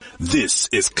This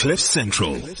is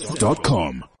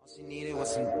CliffCentral.com. All she needed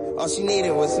was some. All she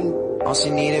needed was some. All she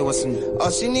needed was some. All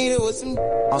she needed was some.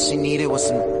 All she needed was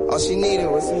some. All she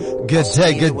needed was some.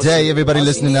 Good day, everybody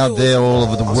listening out there all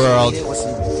over the world.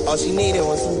 All she needed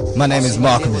was some. My name is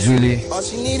Malcolm Julie. All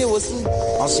she needed was some.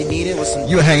 All she needed was some.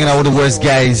 You're hanging out with the worst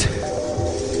guys.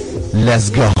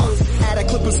 Let's go. Had a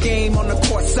Clippers game on the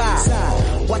court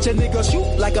side. Watch a nigga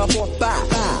shoot like a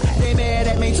 4-5. They mad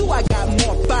at me too, I got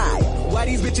more fire. Why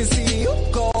these bitches see you?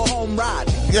 Go home,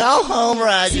 Roger. Go home,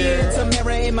 Roger.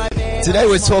 Today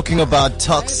we're talking about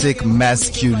toxic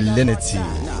masculinity.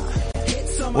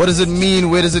 What does it mean?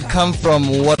 Where does it come from?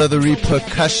 What are the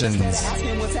repercussions?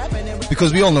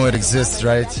 Because we all know it exists,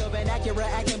 right?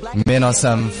 Men are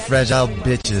some fragile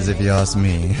bitches, if you ask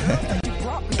me.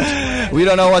 We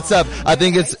don't know what's up. I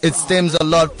think it stems a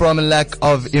lot from a lack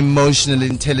of emotional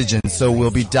intelligence. So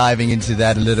we'll be diving into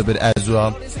that a little bit as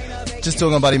well. Just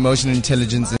talking about emotional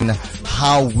intelligence and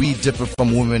how we differ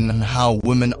from women and how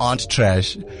women aren't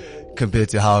trash compared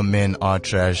to how men are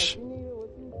trash.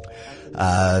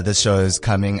 This show is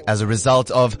coming as a result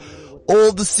of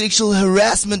all the sexual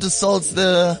harassment assaults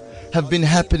that have been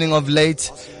happening of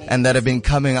late and that have been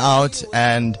coming out.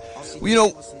 And, you know,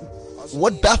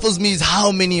 what baffles me is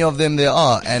how many of them there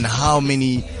are and how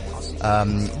many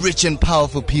rich and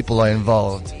powerful people are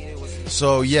involved.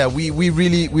 So yeah, we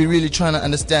really trying to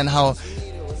understand how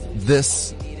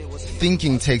this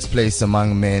thinking takes place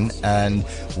among men and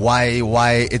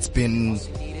why it's been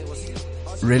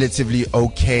relatively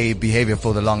okay behavior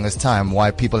for the longest time, why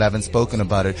people haven't spoken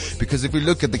about it. Because if we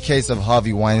look at the case of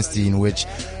Harvey Weinstein, which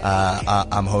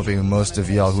I'm hoping most of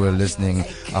y'all who are listening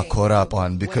are caught up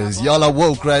on, because y'all are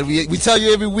woke, right? We tell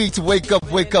you every week to wake up.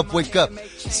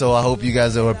 So I hope you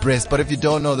guys are abreast. But if you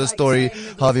don't know the story,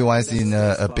 Harvey Weinstein,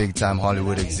 a big time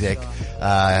Hollywood exec,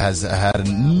 has had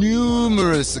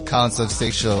numerous accounts of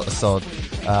sexual assault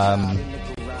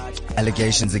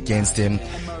allegations against him.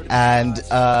 And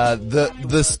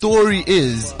the story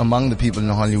is among the people in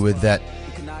Hollywood that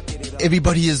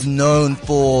everybody is known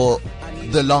for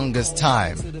the longest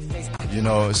time, you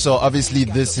know. So obviously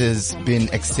this has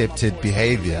been accepted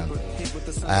behavior,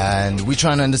 and we're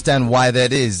trying to understand why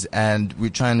that is, and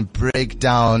we're trying to break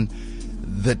down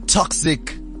the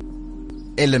toxic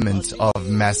element of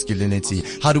masculinity.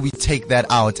 How do we take that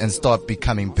out and start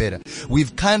becoming better?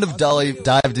 We've kind of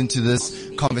dived into this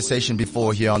conversation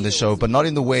before here on the show, but not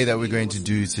in the way that we're going to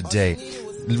do today.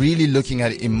 Really looking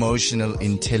at emotional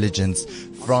intelligence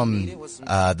from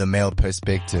the male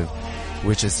perspective,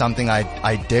 which is something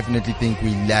I definitely think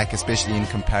we lack, especially in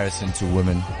comparison to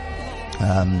women.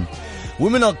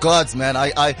 Women are gods, man.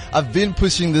 I've been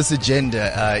pushing this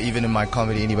agenda, even in my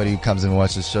comedy. Anybody who comes and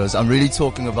watches shows, I'm really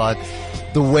talking about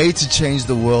the way to change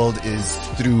the world is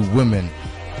through women.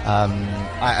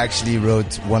 I actually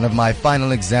wrote one of my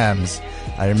final exams.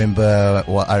 I remember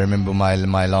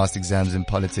my last exams in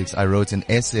politics. I wrote an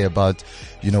essay about,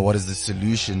 you know, what is the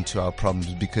solution to our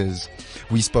problems, because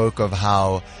we spoke of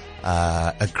how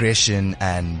aggression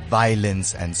and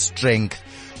violence and strength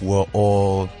were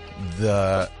all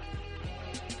the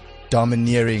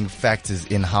domineering factors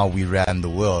in how we ran the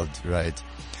world, right?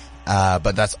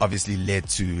 But that's obviously led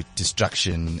to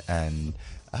destruction and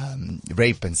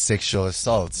rape and sexual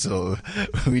assault. So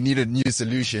we need a new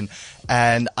solution.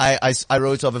 And I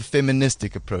wrote of a feminist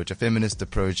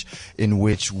approach in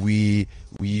which we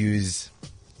use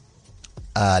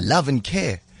love and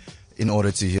care in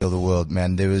order to heal the world,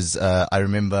 man. There was I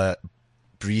remember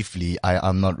briefly,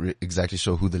 I'm not exactly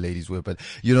sure who the ladies were, but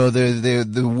you know,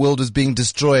 the world was being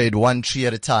destroyed one tree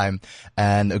at a time,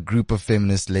 and a group of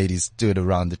feminist ladies stood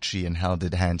around the tree and held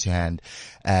it hand to hand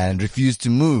and refused to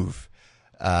move.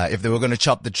 If they were going to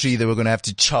chop the tree, they were going to have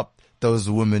to chop those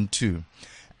women too.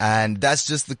 And that's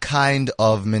just the kind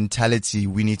of mentality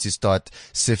we need to start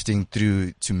sifting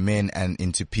through to men and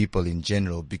into people in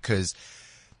general, because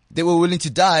they were willing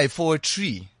to die for a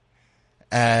tree.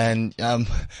 And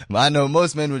I know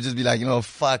most men would just be like, you know,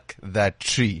 fuck that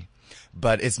tree.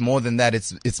 But it's more than that.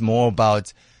 It's more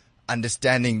about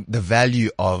understanding the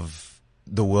value of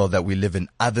the world that we live in,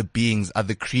 other beings,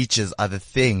 other creatures, other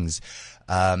things.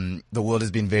 The world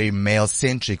has been very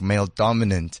male-centric,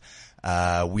 male-dominant.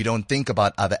 We don't think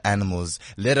about other animals,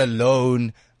 let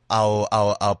alone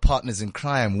our partners in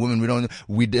crime, women.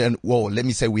 Let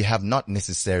me say we have not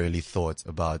necessarily thought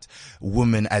about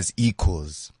women as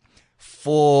equals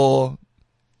for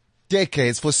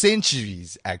decades, for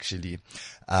centuries, actually.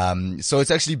 So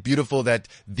it's actually beautiful that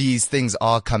these things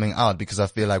are coming out, because I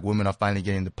feel like women are finally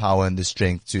getting the power and the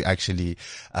strength to actually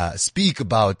speak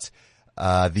about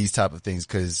these type of things,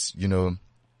 because, you know,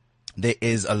 there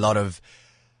is a lot of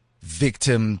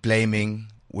victim blaming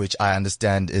which I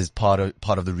understand is part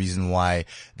of the reason why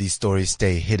these stories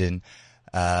stay hidden.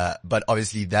 But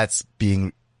obviously that's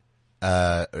being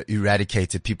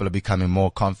eradicated. People are becoming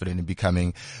more confident and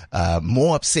becoming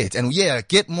more upset. And yeah,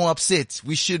 get more upset.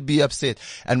 We should be upset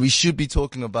and we should be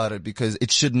talking about it because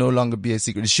it should no longer be a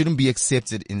secret. It shouldn't be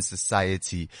accepted in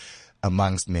society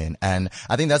amongst men. And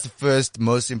I think that's the first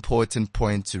most important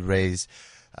point to raise.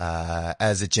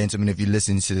 As a gentleman, if you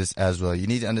listen to this as well, you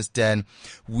need to understand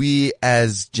we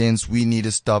as gents, we need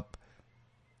to stop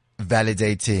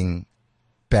validating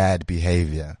bad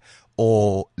behavior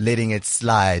or letting it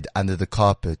slide under the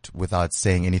carpet without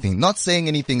saying anything. Not saying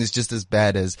anything is just as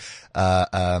bad as,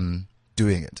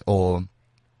 doing it or,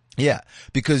 yeah,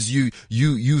 because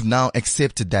you've now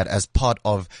accepted that as part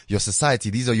of your society.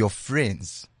 These are your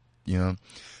friends, you know.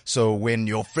 So when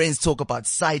your friends talk about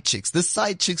side chicks, this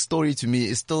side chick story to me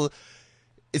is still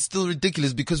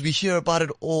ridiculous because we hear about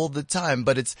it all the time,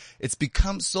 but it's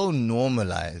become so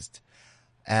normalized.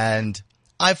 And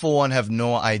I, for one, have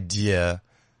no idea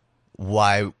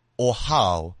why or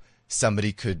how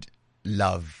somebody could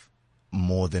love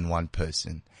more than one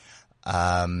person.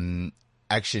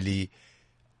 Actually,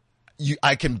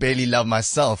 I can barely love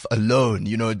myself alone.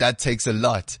 You know, that takes a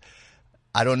lot.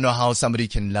 I don't know how somebody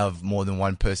can love more than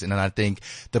one person. And I think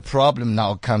the problem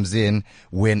now comes in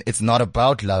when it's not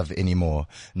about love anymore.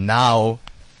 Now,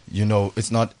 you know,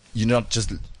 you're not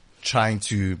just trying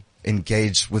to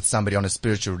engage with somebody on a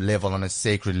spiritual level, on a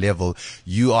sacred level.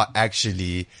 You are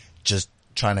actually just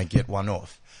trying to get one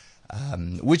off.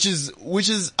 Which is,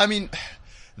 I mean,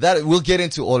 that we'll get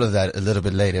into all of that a little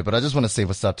bit later, but I just want to say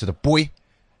what's up to the boy.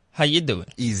 How you doing?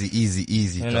 Easy.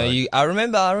 You know, I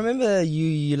remember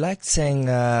you liked saying,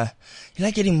 you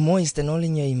like getting moist and all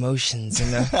in your emotions, you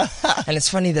know. And it's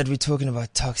funny that we're talking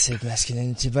about toxic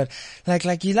masculinity, but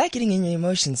like you like getting in your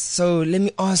emotions. So let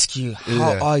me ask you,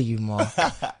 how are you, Ma?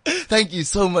 Thank you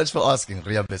so much for asking.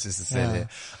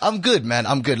 I'm good, man.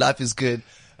 I'm good. Life is good.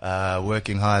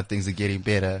 Working hard, things are getting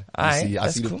better. I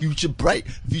see cool. The future bright.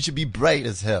 Future be bright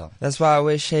as hell. That's why I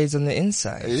wear shades on the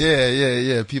inside.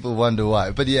 Yeah. People wonder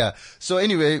why. But yeah. So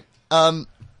anyway,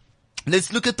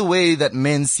 let's look at the way that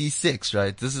men see sex,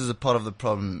 right? This is a part of the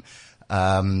problem,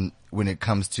 when it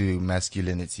comes to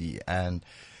masculinity. And,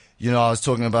 you know, I was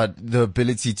talking about the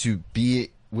ability to be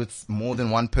with more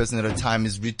than one person at a time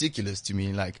is ridiculous to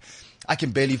me. Like, I can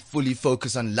barely fully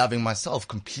focus on loving myself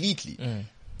completely.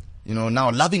 You know, now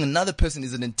loving another person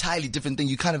is an entirely different thing.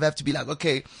 You kind of have to be like,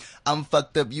 okay, I'm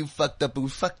fucked up, you fucked up, but we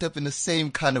fucked up in the same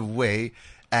kind of way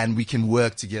and we can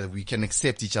work together. We can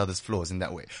accept each other's flaws in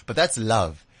that way. But that's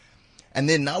love. And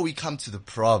then now we come to the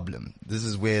problem. This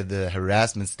is where the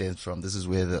harassment stems from. This is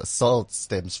where the assault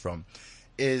stems from,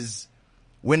 is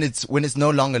when it's no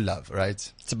longer love,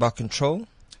 right? It's about control.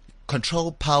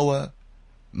 Control, power,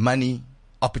 money,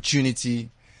 opportunity.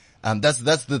 That's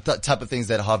the type of things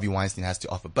that Harvey Weinstein has to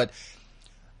offer. But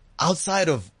outside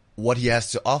of what he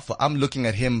has to offer, I'm looking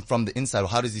at him from the inside.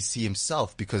 How does he see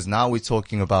himself? Because now we're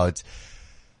talking about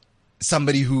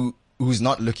somebody who's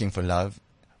not looking for love.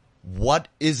 What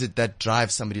is it that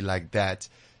drives somebody like that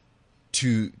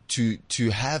to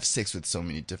have sex with so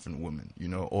many different women, you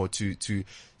know, or to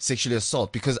sexually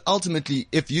assault? Because ultimately,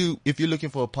 if you're looking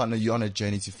for a partner, you're on a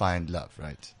journey to find love,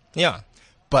 right? Yeah.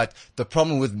 But the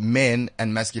problem with men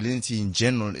and masculinity in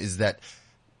general is that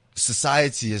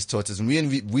society has taught us, and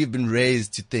we've been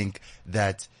raised to think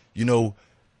that, you know,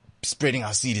 spreading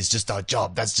our seed is just our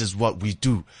job. That's just what we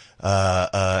do.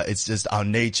 It's just our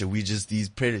nature. We're just these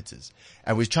predators.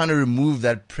 And we're trying to remove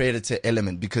that predator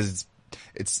element because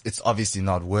it's obviously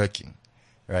not working,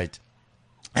 right?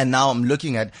 And now I'm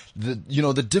looking at the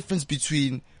difference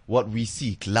between what we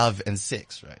seek, love and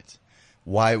sex, right?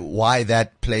 Why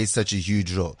that plays such a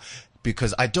huge role.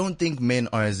 Because I don't think men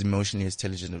are as emotionally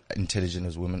intelligent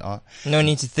as women are. No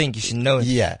need to think, you should know it.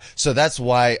 Yeah. So that's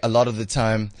why a lot of the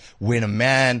time when a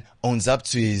man owns up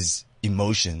to his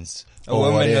emotions, a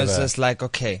woman is just like,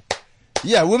 okay.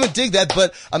 Yeah, women dig that,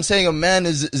 but I'm saying a man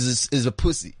is a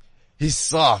pussy. He's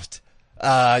soft.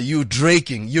 You're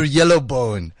draking. You're yellow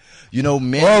bone. You know,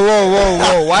 men.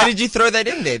 Whoa. Why did you throw that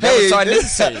in there? That was so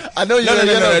unnecessary. I know you're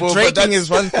No. Draking is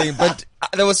one thing, but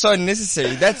that was so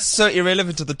unnecessary. That's so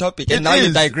irrelevant to the topic. And now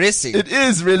you're digressing. It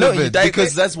is relevant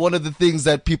because that's one of the things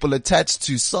that people attach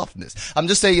to softness. I'm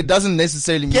just saying it doesn't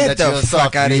necessarily mean that you're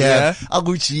soft. Out of here.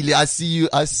 I see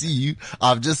you.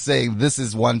 I'm just saying this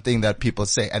is one thing that people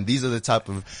say. And these are the type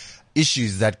of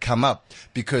issues that come up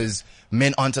because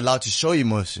men aren't allowed to show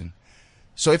emotion.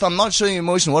 So if I'm not showing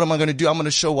emotion, what am I going to do? I'm going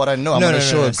to show what I know. I'm going to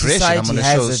show aggression. I'm going to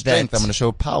show strength. I'm going to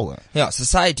show power. Yeah,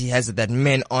 society has it that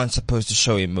men aren't supposed to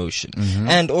show emotion.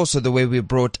 And also the way we're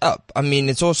brought up. I mean,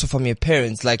 it's also from your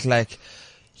parents. I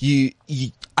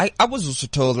was also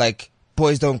told, like,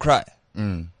 boys don't cry.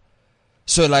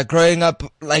 So, like, growing up,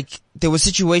 like, there were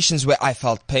situations where I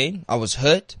felt pain. I was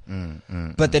hurt.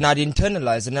 But then I'd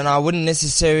internalize it, and I wouldn't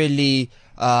necessarily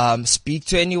speak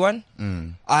to anyone.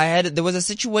 There was a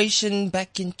situation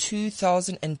back in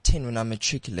 2010 when I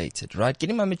matriculated, right?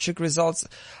 Getting my matric results,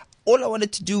 all I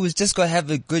wanted to do was just go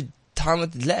have a good time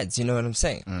with the lads, you know what I'm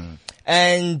saying?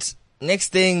 And next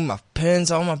thing, my parents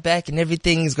are on my back and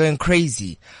everything is going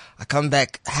crazy. I come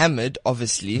back hammered,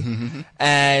 obviously,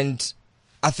 and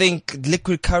I think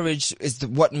liquid courage is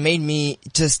what made me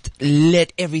just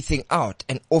let everything out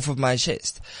and off of my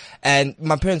chest. And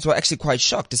my parents were actually quite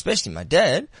shocked, especially my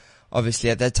dad,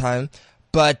 obviously at that time.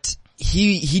 But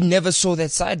he never saw that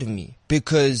side of me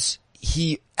because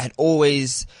he had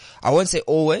always, I won't say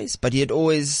always, but he had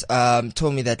always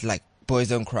told me that, like, boys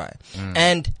don't cry.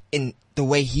 And in the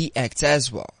way he acts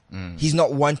as well. He's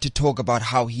not one to talk about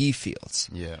how he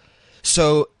feels. Yeah.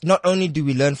 So not only do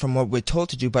we learn from what we're told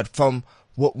to do, but from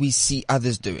what we see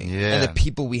others doing and the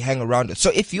people we hang around with.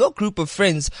 So if your group of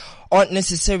friends aren't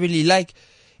necessarily like,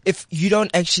 if you don't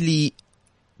actually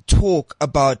talk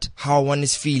about how one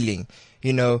is feeling,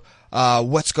 you know,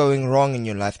 what's going wrong in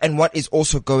your life and what is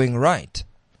also going right.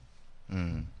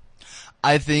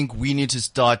 I think we need to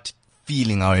start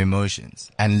feeling our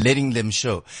emotions and letting them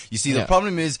show. You see, the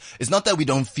problem is, it's not that we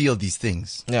don't feel these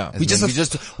things. Yeah. We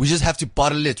just have to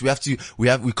bottle it.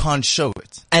 We can't show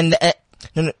it. And,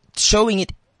 showing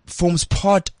it forms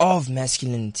part of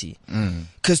masculinity.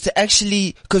 Cause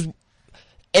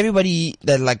everybody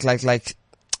that like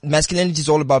masculinity is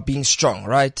all about being strong,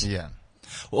 right? Yeah.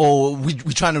 Or we're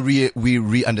trying to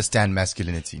re-understand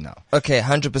masculinity now. Okay,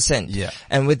 100%. Yeah.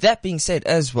 And with that being said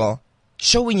as well,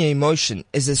 showing your emotion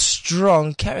is a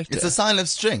strong character. It's a sign of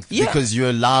strength. Yeah. Because you're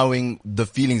allowing the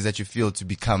feelings that you feel to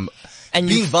become, and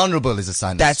being vulnerable is a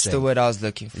sign of strength. That's the word I was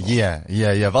looking for.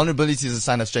 Yeah. Vulnerability is a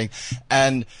sign of strength.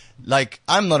 And, like,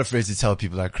 I'm not afraid to tell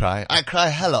people I cry. I cry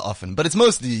hella often, but it's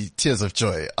mostly tears of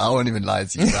joy. I won't even lie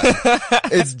to you. Right?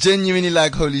 It's genuinely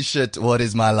like, holy shit, what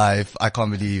is my life? I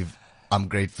can't believe I'm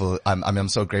grateful. I'm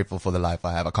so grateful for the life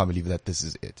I have. I can't believe that this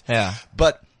is it. Yeah.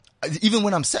 But even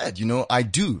when I'm sad, you know, I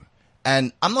do.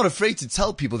 And I'm not afraid to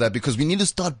tell people that because we need to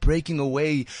start breaking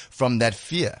away from that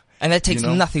fear. And that takes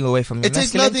nothing away from your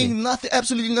masculinity. It takes nothing,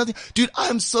 absolutely nothing. Dude,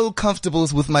 I'm so comfortable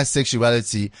with my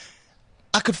sexuality.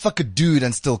 I could fuck a dude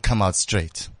and still come out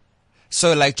straight.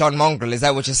 So like John Mongrel, is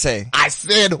that what you're saying? I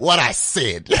said what I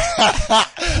said.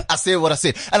 I said what I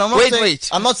said. And I'm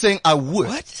not saying I would.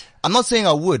 What? I'm not saying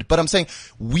I would, but I'm saying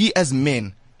we as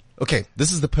men, okay,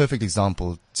 this is the perfect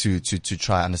example to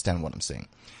try understand what I'm saying.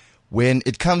 When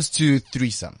it comes to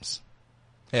threesomes.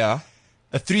 Yeah.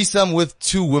 A threesome with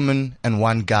 2 women and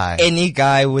 1 guy. Any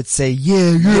guy would say,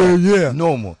 yeah.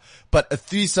 Normal. But a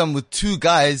threesome with 2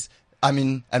 guys,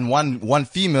 and one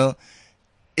female,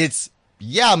 it's,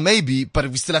 yeah, maybe, but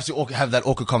we still have to have that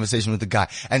awkward conversation with the guy.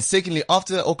 And secondly,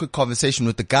 after the awkward conversation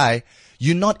with the guy,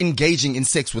 you're not engaging in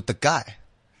sex with the guy.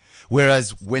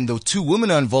 Whereas when the 2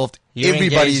 women are involved,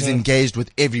 everybody is engaged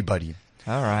with everybody.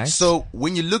 All right. So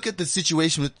when you look at the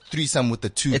situation with threesome with the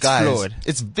 2 it's guys, flawed.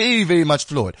 It's very, very much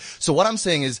flawed. So what I'm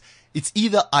saying is, it's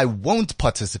either I won't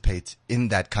participate in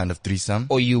that kind of threesome,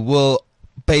 or you will,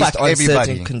 based on everybody.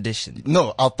 certain conditions.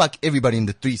 No, I'll fuck everybody in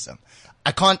the threesome.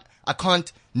 I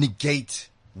can't negate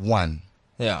one.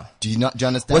 Yeah. Do you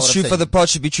understand? What's true for the pot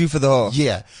should be true for the whole.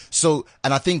 Yeah. So,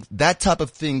 and I think that type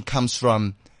of thing comes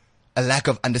from a lack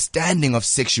of understanding of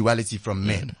sexuality from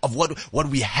men, of what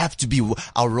we have to be,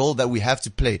 our role that we have to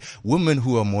play. Women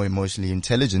who are more emotionally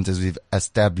intelligent, as we've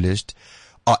established,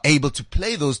 are able to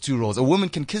play those 2 roles. A woman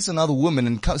can kiss another woman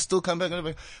and still come back,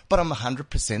 but I'm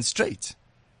 100% straight.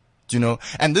 Do you know?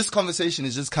 And this conversation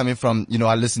is just coming from, you know,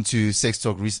 I listened to Sex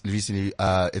Talk recently.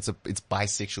 It's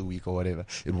bisexual week or whatever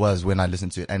it was when I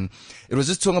listened to it. And it was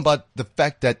just talking about the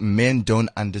fact that men don't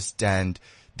understand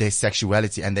their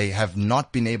sexuality and they have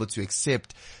not been able to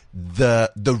accept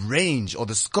the range or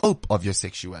the scope of your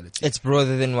sexuality. It's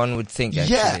broader than one would think,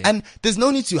 actually. Yeah, and there's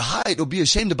no need to hide or be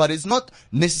ashamed about it. It's not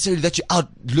necessarily that you're out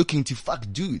looking to fuck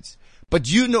dudes. But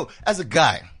you know, as a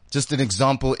guy, just an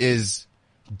example is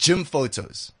gym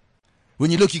photos.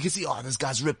 When you look, you can see, oh, this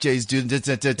guy's ripped, he's doing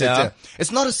Yeah.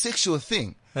 It's not a sexual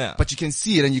thing. Yeah. But you can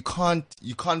see it and you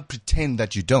can't pretend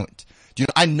that you don't.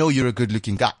 I know you're a good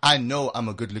looking guy. I know I'm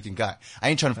a good looking guy. I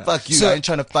ain't trying to fuck you. So I ain't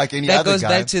trying to fuck any that other goes guy.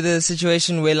 back to the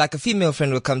situation where like a female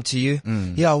friend will come to you.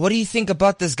 Yeah, what do you think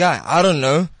about this guy? I don't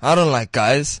know. I don't like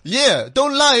guys. Yeah,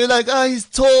 don't lie. You're like, he's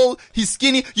tall, he's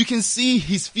skinny. You can see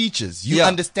his features. You Yeah.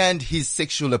 understand his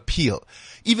sexual appeal,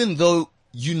 even though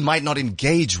you might not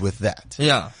engage with that.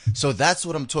 Yeah. So that's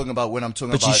what I'm talking about when I'm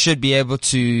talking But about. you should be able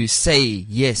to say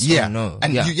yes or no.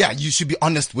 And you should be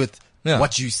honest with Yeah.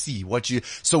 what you see,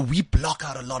 so we block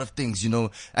out a lot of things,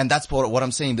 and that's what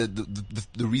I'm saying.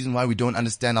 The reason why we don't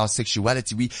understand our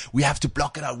sexuality, we have to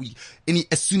block it out.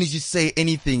 As soon as you say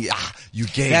anything, you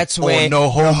gay. That's or where no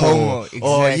homo. no homo,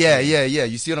 Or exactly. yeah.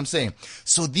 You see what I'm saying?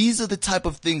 So these are the type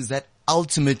of things that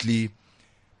ultimately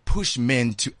push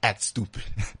men to act stupid.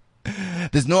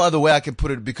 There's no other way I can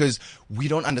put it, because we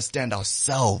don't understand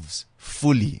ourselves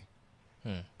fully.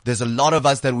 There's a lot of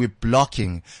us that we're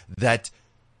blocking that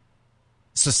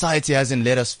society hasn't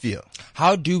let us feel.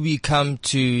 How do we come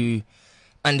to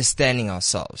understanding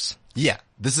ourselves? Yeah,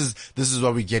 this is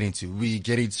what we get into. We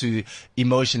get into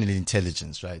emotional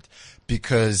intelligence, right?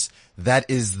 Because that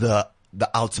is the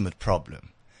ultimate problem.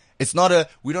 It's not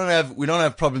we don't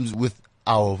have problems with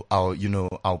our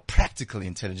practical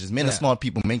intelligence. Men are smart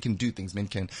people. Men can do things. Men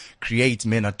can create.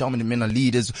 Men are dominant. Men are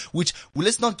leaders. Which,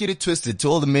 let's not get it twisted. To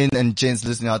all the men and gents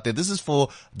listening out there, this is for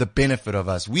the benefit of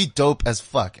us. We dope as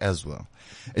fuck as well.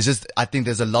 It's just, I think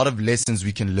there's a lot of lessons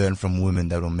we can learn from women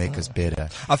that will make us better.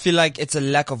 I feel like it's a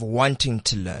lack of wanting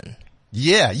to learn.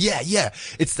 Yeah.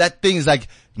 It's that thing. It's like,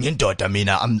 I'm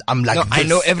like No, this. I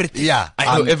know everything. Yeah.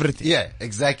 I know everything. Yeah,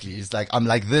 exactly. It's like, I'm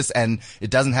like this and it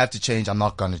doesn't have to change. I'm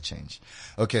not gonna change.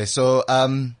 Okay. So,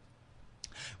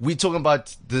 we're talking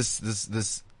about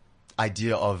this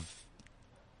idea of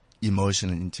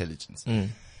emotional intelligence.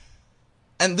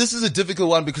 And this is a difficult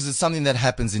one because it's something that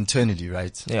happens internally,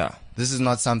 right? Yeah. This is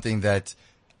not something that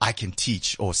I can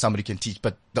teach or somebody can teach,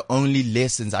 but the only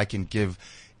lessons I can give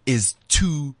is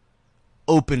to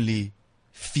openly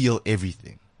feel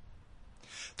everything.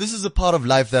 This is a part of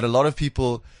life that a lot of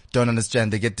people don't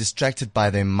understand. They get distracted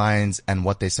by their minds and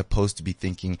what they're supposed to be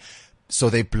thinking. So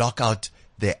they block out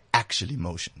their actual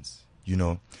emotions,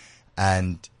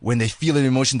 and when they feel an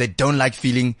emotion they don't like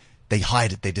feeling, they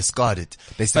hide it, they discard it,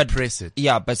 they suppress it.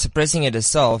 Yeah, but suppressing it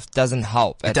itself doesn't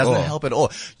help at all. It doesn't help at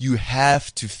all. You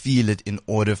have to feel it in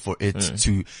order for it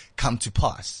to come to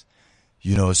pass.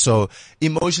 So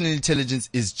emotional intelligence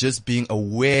is just being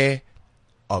aware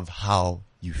of how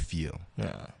you feel.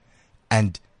 Yeah.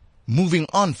 And moving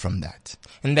on from that.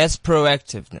 And that's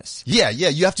proactiveness. Yeah.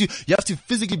 You have to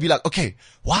physically be like, okay,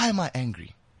 why am I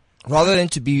angry? Rather than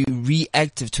to be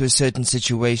reactive to a certain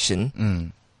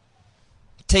situation,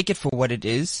 take it for what it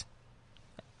is,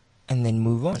 and then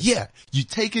move on. Yeah. You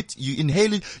take it, you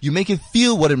inhale it, you make it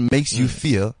feel what it makes you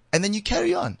feel, and then you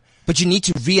carry on. But you need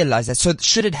to realize that. So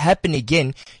should it happen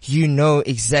again, you know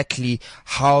exactly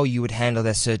how you would handle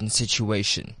that certain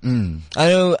situation.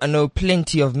 I know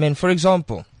plenty of men, for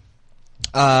example,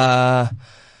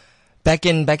 back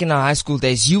in our high school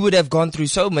days, you would have gone through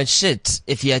so much shit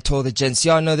if you had told the gents,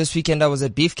 yeah, no, this weekend I was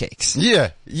at Beefcakes. Yeah.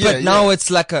 But now it's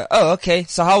like oh, okay,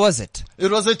 so how was it?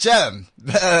 It was a jam.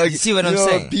 You see what I'm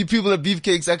saying? People at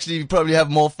Beefcakes actually probably have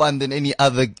more fun than any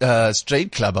other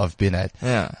straight club I've been at.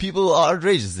 Yeah. People are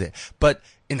outrageous there. But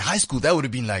in high school, that would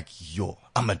have been like,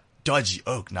 I'm a dodgy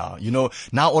oak now.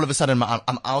 Now all of a sudden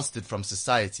I'm ousted from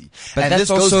society. But and that's this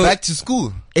goes also, back to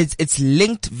school. It's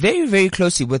linked very, very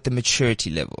closely with the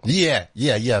maturity level. Yeah,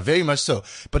 very much so.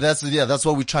 But that's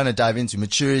what we're trying to dive into.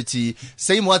 Maturity,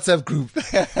 same WhatsApp group.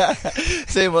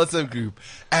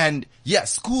 And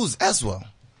schools as well.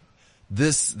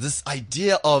 This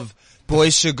idea of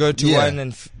boys should go to one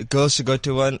and girls should go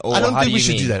to one, or I don't how think do we you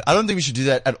should mean? do that. I don't think we should do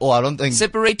that at all. I don't think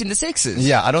Separating the sexes.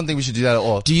 Yeah, I don't think we should do that at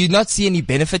all. Do you not see any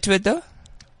benefit to it though?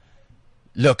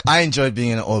 Look, I enjoyed being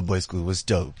in an all-boys school. It was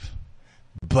dope.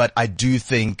 But I do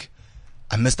think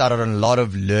I missed out on a lot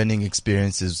of learning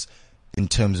experiences in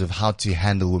terms of how to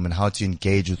handle women, how to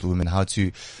engage with women, how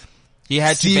to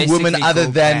see women other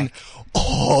than,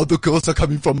 the girls are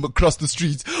coming from across the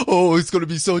street. Oh, it's going to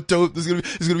be so dope. It's going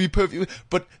to be perfect.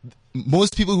 But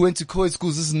most people who went to co-ed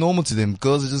schools, this is normal to them.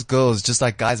 Girls are just girls, just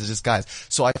like guys are just guys.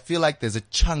 So I feel like there's a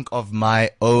chunk of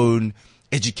my own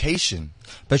education.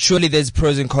 But surely there's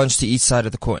pros and cons to each side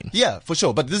of the coin. Yeah, for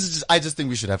sure. But I just think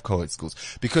we should have co-ed schools,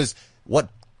 because what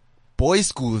boys'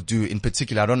 schools do in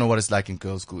particular, I don't know what it's like in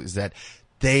girls' school, is that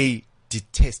they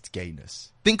detest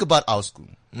gayness. Think about our school.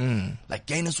 Like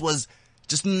gayness was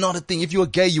just not a thing. If you were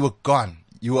gay, you were gone.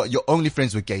 Your only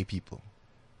friends were gay people.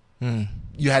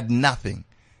 You had nothing.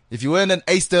 If you weren't an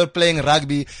A-star playing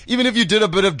rugby, even if you did a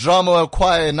bit of drama or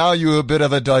choir, now you're a bit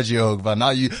of a dodgy oak, but now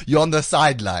you're on the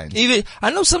sideline. Even,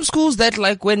 I know some schools that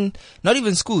like not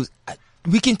even schools,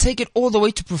 we can take it all the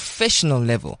way to professional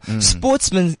level.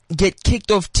 Sportsmen get kicked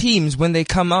off teams when they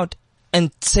come out and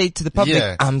say to the public,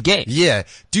 I'm gay. Yeah.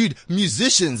 Dude,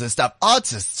 musicians and stuff,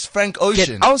 artists, Frank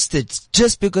Ocean. Get ousted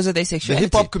just because of their sexuality. The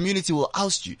hip-hop community will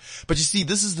oust you. But you see,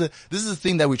 this is the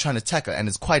thing that we're trying to tackle, and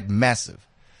it's quite massive.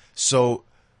 So,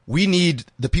 we need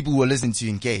the people who are listening to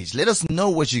engage. Let us know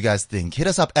what you guys think. Hit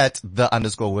us up at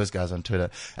 @_worstguys on Twitter,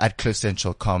 at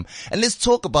cliffcentral.com. And let's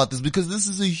talk about this, because this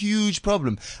is a huge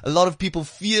problem. A lot of people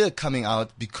fear coming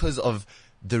out because of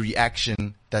the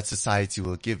reaction that society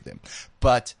will give them.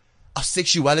 But our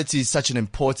sexuality is such an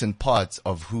important part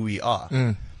of who we are.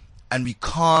 And we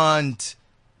can't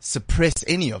suppress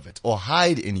any of it or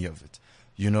hide any of it.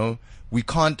 You know, we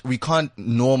can't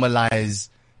normalize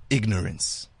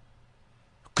ignorance.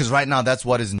 Because right now, that's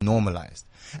what is normalized.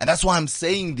 And that's why I'm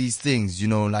saying these things, you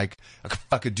know, like, I could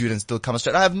fuck a dude and still come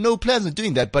straight. I have no plans of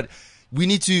doing that, but we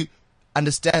need to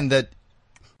understand that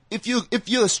if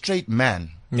you're a straight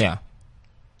man,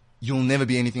 you'll never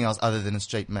be anything else other than a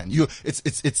straight man.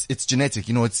 It's genetic,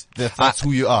 you know, that's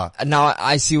who you are. Now,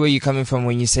 I see where you're coming from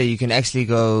when you say you can actually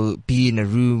go be in a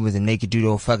room with a naked dude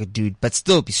or fuck a dude, but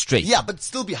still be straight. Yeah, but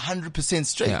still be 100%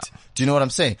 straight. Do you know what I'm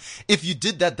saying? If you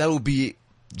did that, that would be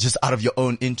just out of your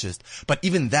own interest. But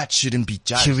even that shouldn't be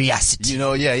judged. Curiosity. You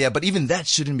know, but even that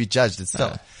shouldn't be judged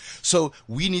itself. So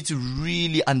we need to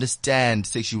really understand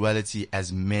sexuality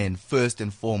as men first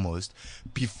and foremost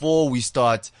before we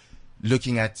start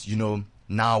looking at, you know,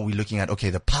 now we're looking at,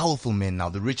 okay, the powerful men now,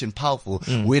 the rich and powerful.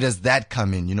 Where does that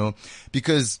come in, you know?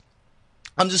 Because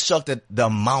I'm just shocked at the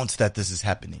amount that this is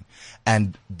happening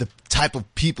and the type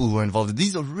of people who are involved.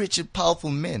 These are rich and powerful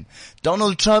men.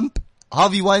 Donald Trump,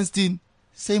 Harvey Weinstein,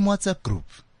 same WhatsApp group.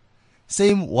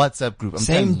 Same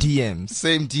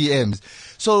DMs.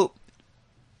 So,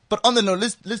 but on the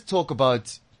note, let's talk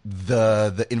about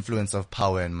the influence of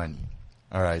power and money.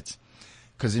 All right.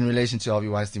 Because in relation to Harvey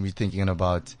Weinstein, we're thinking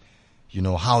about, you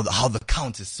know, how the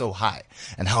count is so high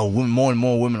and how more and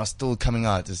more women are still coming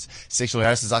out as sexual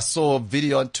harassers. I saw a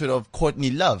video on Twitter of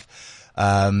Courtney Love.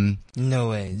 No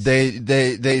way.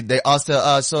 They asked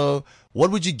her, so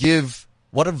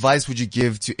what advice would you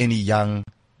give to any young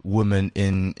woman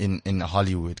in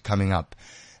Hollywood coming up?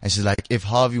 And she's like, if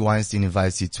Harvey Weinstein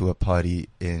invites you to a party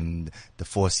in the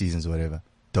Four Seasons or whatever,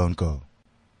 don't go.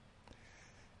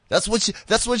 That's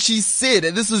what she said.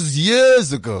 And this was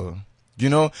years ago. You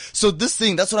know? So this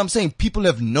thing, that's what I'm saying. People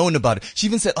have known about it. She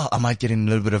even said, I might get in a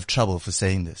little bit of trouble for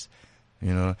saying this.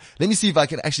 You know? Let me see if I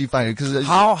can actually find it. Cause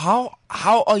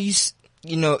how are you,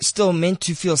 you know, still meant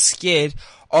to feel scared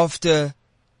after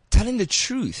telling the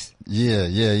truth?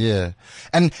 Yeah.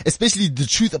 And especially the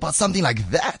truth about something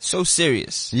like that. So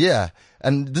serious. Yeah.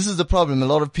 And this is the problem. A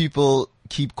lot of people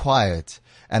keep quiet.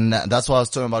 And that's why I was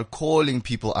talking about calling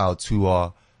people out who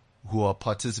are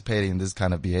participating in this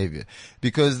kind of behavior.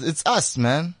 Because it's us,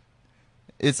 man.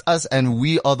 It's us, and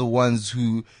we are the ones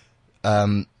who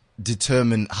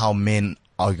determine how men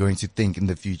are going to think in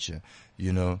the future,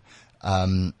 you know.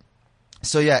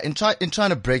 So yeah, in trying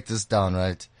to break this down,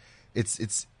 right,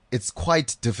 it's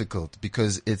quite difficult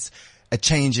because it's a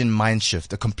change in mind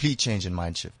shift, a complete change in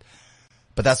mind shift.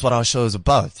 But that's what our show is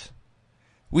about.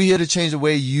 We're here to change the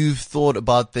way you've thought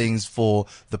about things for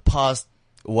the past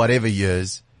whatever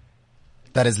years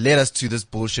that has led us to this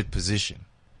bullshit position.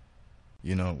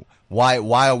 You know, why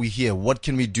are we here? What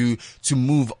can we do to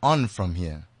move on from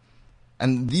here?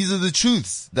 And these are the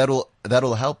truths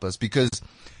that'll help us, because,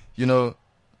 you know,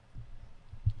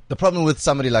 the problem with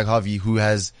somebody like Harvey who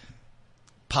has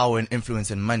power and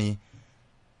influence and money,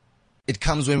 it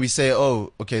comes when we say,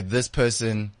 oh, okay, this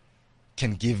person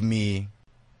can give me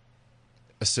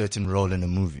a certain role in a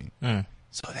movie.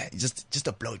 So that just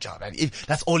a blowjob, right? If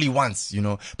that's all he wants, you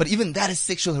know. But even that is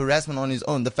sexual harassment on his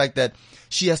own. The fact that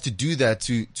she has to do that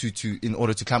to in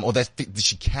order to climb, or that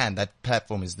she can, that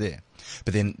platform is there.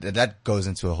 But then that goes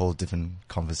into a whole different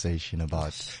conversation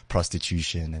about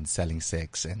prostitution and selling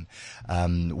sex, and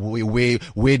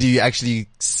where do you actually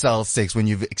sell sex, when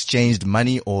you've exchanged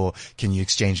money, or can you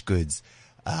exchange goods?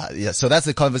 Yeah, so that's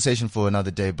a conversation for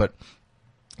another day. But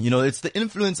you know, it's the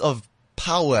influence of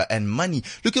power and money.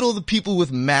 Look at all the people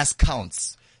with mass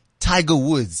counts. Tiger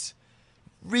Woods,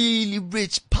 really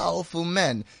rich, powerful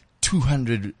man.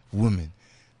 200 women.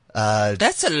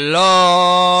 That's a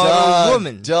lot of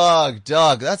women.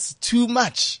 Dog. That's too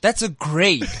much. That's a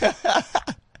grade.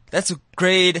 That's a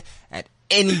grade at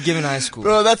any given high school.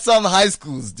 Bro, that's some high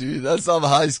schools, dude. That's some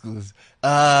high schools.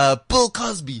 Bill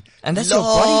Cosby. And that's your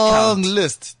body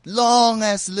count. Long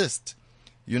ass list.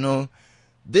 You know,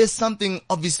 there's something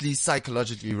obviously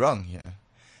psychologically wrong here.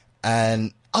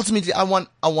 And ultimately, I want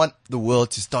the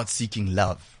world to start seeking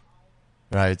love,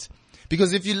 right?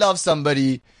 Because if you love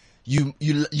somebody,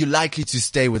 you're likely to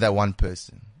stay with that one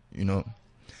person, you know.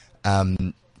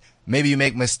 Maybe you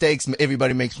make mistakes.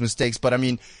 Everybody makes mistakes, but I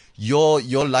mean, your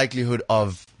likelihood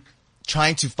of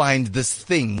trying to find this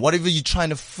thing, whatever you're trying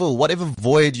to fill, whatever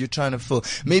void you're trying to fill.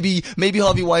 Maybe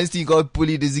Harvey Weinstein got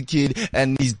bullied as a kid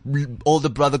and his older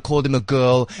brother called him a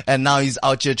girl, and now he's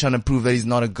out here trying to prove that he's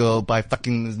not a girl by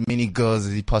fucking as many girls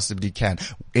as he possibly can,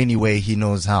 any way he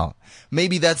knows how.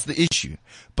 Maybe that's the issue.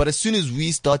 But as soon as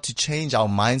we start to change our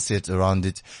mindset around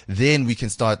it, then we can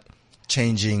start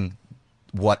changing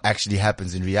what actually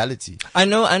happens in reality. I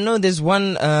know there's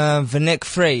one Vanek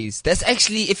phrase that's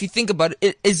actually, if you think about it,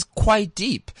 it is quite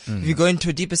deep. If you go into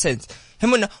a deeper sense.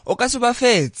 Yeah.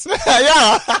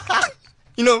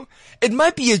 You know, it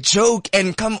might be a joke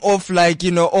and come off like,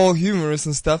 you know, all humorous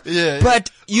and stuff. Yeah. But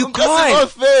you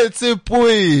can't. That's the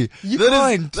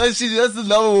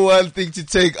number one thing to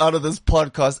take out of this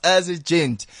podcast as a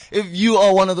gent. If you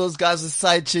are one of those guys with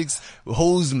side chicks,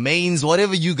 hoes, mains,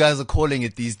 whatever you guys are calling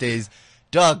it these days,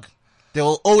 Doug, there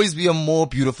will always be a more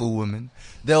beautiful woman.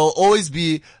 There will always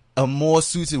be a more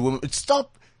suited woman.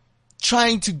 Stop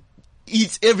trying to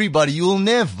eat everybody. You will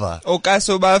never. And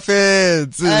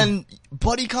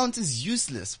body count is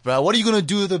useless, bro. What are you going to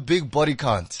do with a big body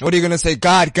count? What are you going to say?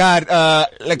 God,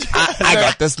 like, I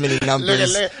got this many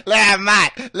numbers. Look at mine.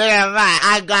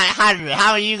 I got 100.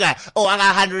 How many you got? Oh, I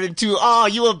got 102. Oh,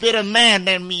 you a better man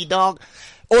than me, dog.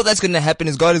 All that's going to happen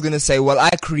is God is going to say, well,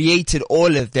 I created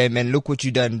all of them and look what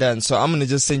you done. So I'm going to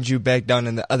just send you back down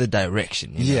in the other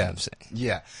direction. You know what I'm saying?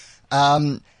 Yeah.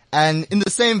 And in the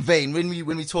same vein, when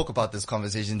we talk about this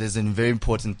conversation, there's a very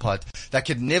important part that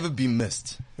could never be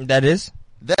missed. That is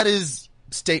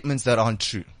statements that aren't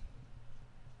true.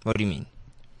 What do you mean?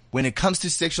 When it comes to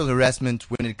sexual harassment,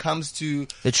 when it comes to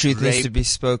the truth rape, needs to be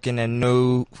spoken, and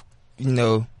no, you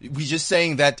know, we're just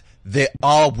saying that there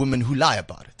are women who lie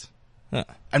about it. Yeah.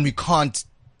 And we can't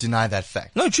deny that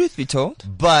fact. No, truth be told.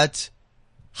 But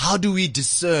how do we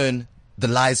discern the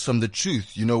lies from the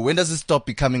truth? You know, when does it stop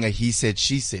becoming a he said,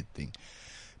 she said thing?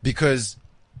 Because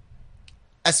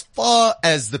as far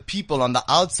as the people on the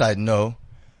outside know,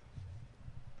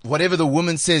 whatever the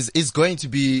woman says is going to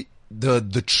be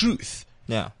the truth.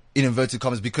 Yeah. In inverted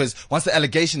commas, because once the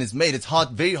allegation is made, it's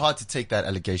very hard to take that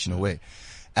allegation away.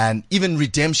 And even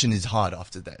redemption is hard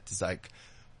after that. It's like,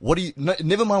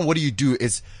 never mind what do you do,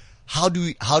 is how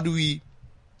do we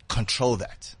control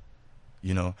that?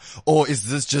 You know? Or is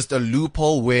this just a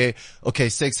loophole where, okay,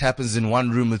 sex happens in one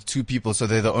room with two people, so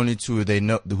they're the only two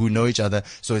who know each other,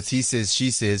 so it's he says,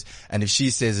 she says, and if she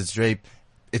says it's rape,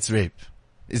 it's rape.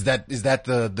 Is that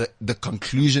the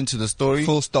conclusion to the story?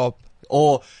 Full stop.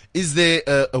 Or is there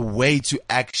a way to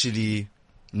actually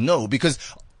know? Because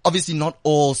obviously not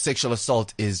all sexual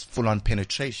assault is full on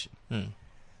penetration.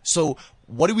 So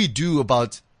what do we do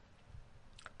about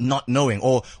not knowing,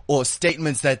 or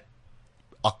statements that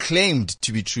are claimed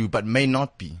to be true but may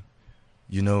not be?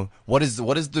 You know, what is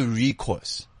the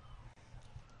recourse?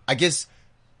 I guess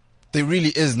there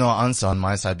really is no answer on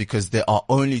my side, because there are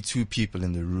only two people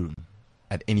in the room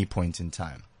at any point in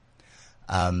time.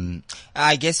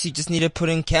 I guess you just need to put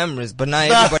in cameras, but now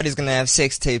everybody's gonna have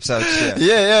sex tapes out here.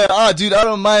 Yeah. Dude, I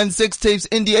don't mind sex tapes.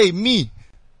 NDA, me.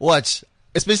 Watch.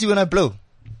 Especially when I blow.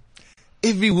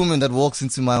 Every woman that walks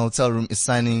into my hotel room is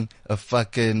signing a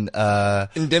fucking,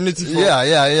 indemnity form.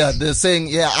 Yeah. They're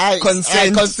saying, I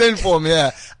consent form,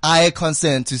 yeah. I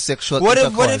consent to sexual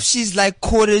intercourse. What if she's like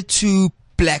quarter to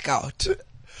blackout?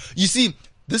 You see,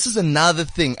 this is another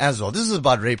thing as well. This is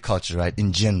about rape culture, right?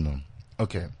 In general.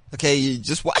 Okay, you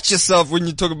just watch yourself when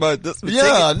you talk about this.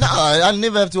 I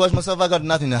never have to watch myself. I got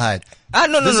nothing to hide.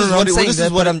 No. This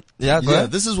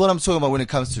is what I'm talking about when it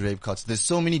comes to rape culture. There's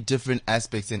so many different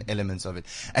aspects and elements of it.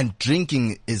 And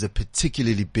drinking is a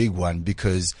particularly big one,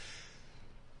 because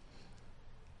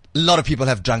a lot of people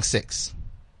have drunk sex.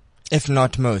 If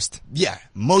not most. Yeah.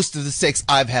 Most of the sex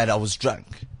I've had, I was drunk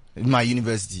in my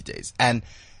university days. And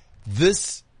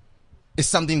this is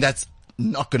something that's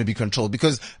not going to be controlled,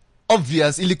 because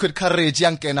obvious illiquid courage,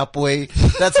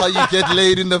 that's how you get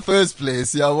laid in the first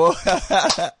place. Yeah, well,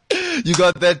 you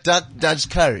got that Dutch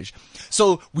courage.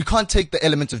 So we can't take the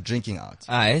element of drinking out.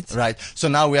 Right. So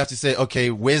now we have to say, okay,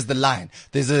 where's the line?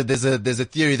 There's a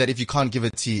theory that if you can't give her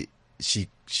tea, she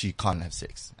can't have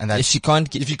sex. And that if you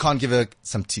can't give her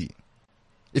some tea.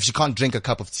 If she can't drink a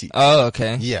cup of tea. Oh,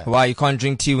 okay. Yeah. Why you can't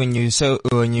drink tea when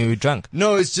you're drunk?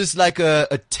 No, it's just like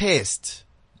a test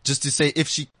just to say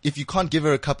if you can't give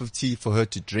her a cup of tea for her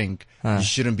to drink, you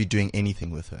shouldn't be doing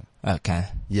anything with her. Okay.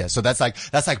 Yeah, so that's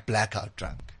like blackout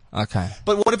drunk. Okay.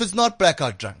 But what if it's not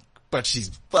blackout drunk, but she's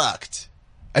fucked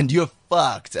and you're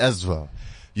fucked as well?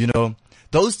 You know,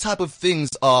 those type of things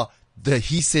are the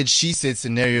he said, she said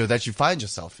scenario that you find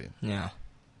yourself in. Yeah.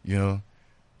 You know,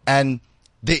 and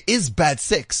there is bad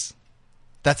sex.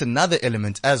 That's another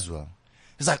element as well.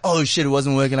 It's like, oh shit, it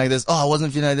wasn't working like this. Oh, I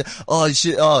wasn't feeling like that. Oh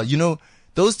shit. Oh, you know,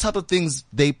 those type of things,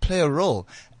 they play a role.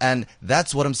 And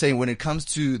that's what I'm saying. When it comes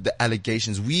to the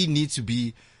allegations, we need to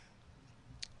be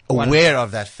aware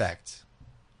of that fact.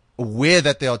 Aware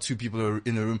that there are two people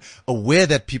in a room. Aware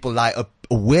that people lie.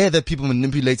 Aware that people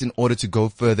manipulate in order to go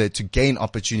further, to gain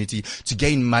opportunity, to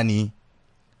gain money.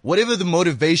 Whatever the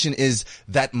motivation is,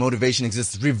 that motivation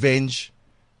exists. Revenge.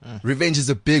 Revenge is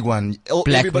a big one.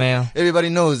 Blackmail. Everybody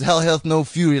knows hell hath no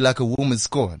fury like a woman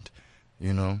scorned.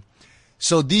 You know?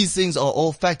 So these things are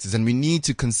all factors and we need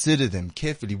to consider them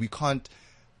carefully. We can't,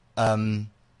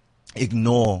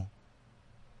 ignore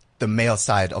the male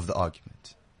side of the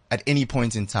argument at any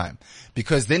point in time,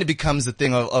 because then it becomes the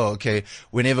thing of, oh, okay,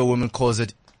 whenever a woman calls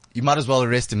it, you might as well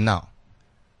arrest him now.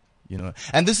 You know?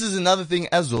 And this is another thing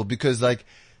as well, because like,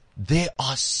 there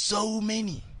are so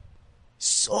many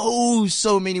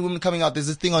women coming out. There's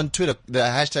this thing on Twitter, the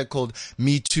hashtag called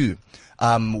 #MeToo,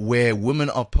 where women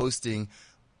are posting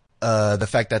the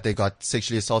fact that they got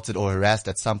sexually assaulted or harassed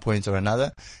at some point or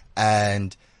another,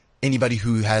 and anybody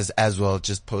who has as well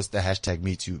just post the hashtag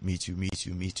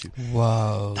 #MeToo.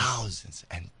 Wow. Thousands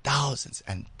and thousands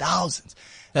and thousands.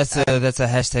 That's a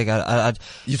hashtag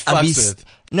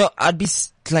I'd be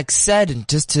like saddened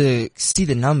just to see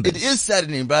the numbers. It is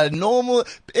saddening, but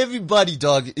everybody,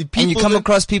 dog. And you come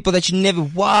across people that you never,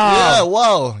 Yeah,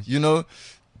 wow. You know,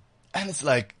 and it's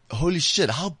like, holy shit,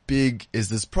 how big is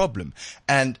this problem?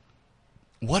 And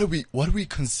what are we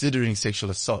considering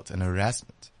sexual assault and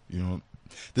harassment? You know,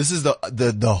 this is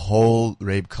the whole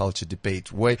rape culture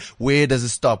debate. Where does it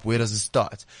stop? Where does it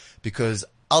start? Because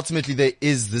ultimately there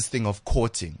is this thing of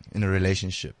courting in a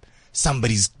relationship.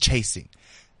 Somebody's chasing.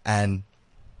 And,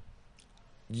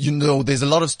 you know, there's a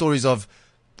lot of stories of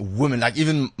women, like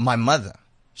even my mother.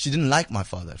 She didn't like my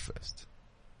father at first.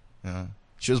 You know?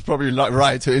 She was probably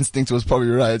right. Her instinct was probably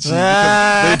right.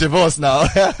 They're divorced now.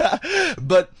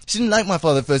 But she didn't like my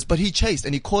father at first, but he chased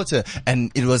and he caught her.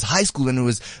 And it was high school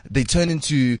and they turned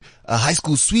into high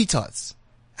school sweethearts.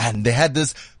 And they had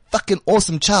this fucking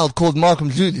awesome child called Markham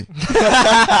Julie.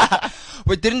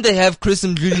 Wait, didn't they have Chris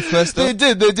and Julie first though? They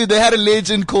did. They had a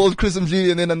legend called Chris and Julie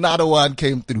and then another one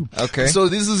came through. Okay. So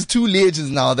this is two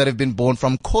legends now that have been born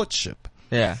from courtship.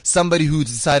 Yeah. Somebody who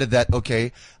decided that,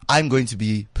 okay, I'm going to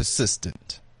be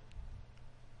persistent.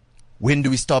 When do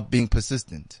we stop being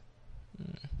persistent?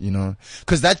 You know,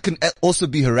 cause that can also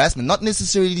be harassment, not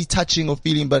necessarily touching or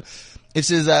feeling, but if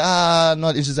she's like,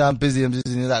 not if she's like, I'm busy,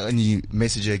 and you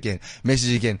message her again.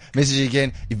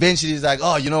 Eventually it's like,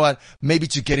 oh, you know what? Maybe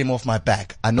to get him off my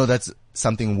back. I know that's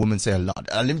something women say a lot.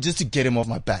 Just to get him off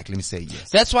my back, let me say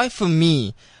yes. That's why for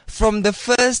me, from the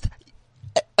first,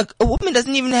 a woman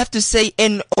doesn't even have to say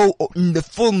N-O in the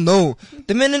full no.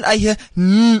 The minute I hear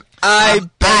I,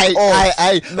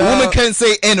 a woman can't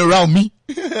say N around me.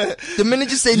 The minute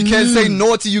you say you can't say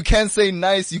naughty, you can't say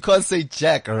nice, you can't say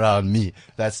jack around me.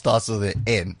 That starts with an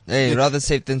N. Hey, rather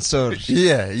safe than sorry.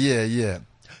 Yeah.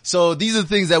 So these are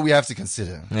things that we have to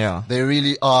consider. Yeah. There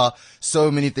really are so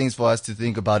many things for us to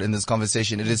think about in this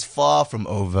conversation. It is far from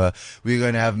over. We're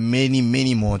going to have many,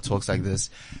 many more talks like this,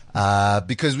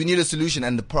 because we need a solution,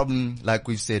 and the problem, like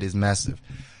we've said, is massive.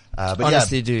 But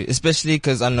honestly, do, especially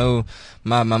because I know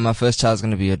my first child's going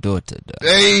to be a daughter.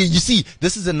 Hey, you see,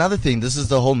 this is another thing. This is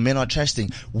the whole men are trash thing.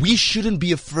 We shouldn't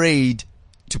be afraid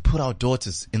to put our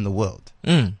daughters in the world.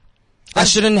 I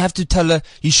shouldn't have to tell her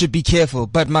you should be careful,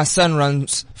 but my son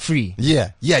runs free.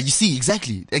 Yeah, you see,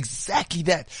 exactly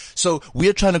that. So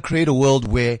we're trying to create a world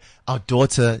where our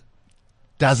daughter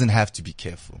doesn't have to be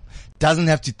careful, doesn't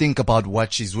have to think about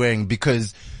what she's wearing,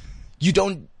 because you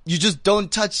just don't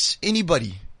touch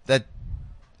anybody that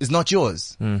is not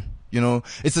yours. You know,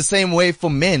 it's the same way for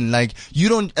men. Like, you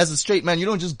don't, as a straight man, you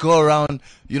don't just go around,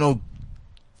 you know,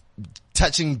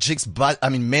 touching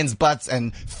men's butts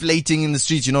and flating in the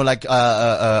streets, you know, like,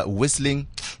 whistling.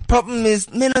 Problem is,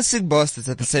 men are sick bastards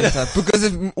at the same time. Because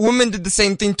if women did the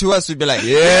same thing to us, we'd be like,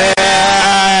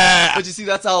 yeah! But you see,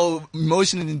 that's our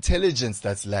emotional intelligence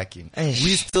that's lacking. Eish.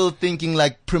 We're still thinking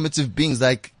like primitive beings,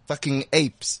 like fucking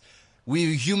apes.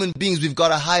 We're human beings. We've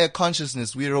got a higher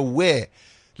consciousness. We're aware.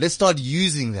 Let's start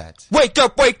using that. Wake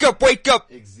up!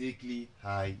 Exactly.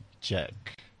 Hijack.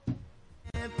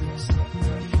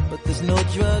 But there's no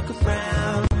drug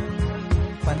around.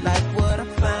 if I like what I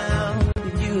found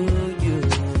in you.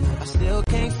 I still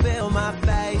can't feel my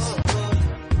face.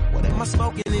 What am I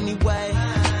smoking anyway?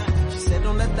 She said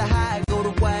don't let the high go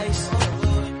to waste.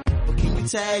 But can you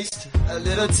taste a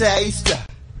little taste?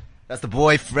 That's the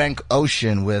boy Frank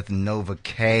Ocean with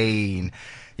Novocaine.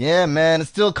 Yeah, man, I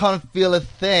still can't feel a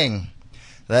thing.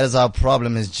 That is our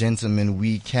problem as gentlemen.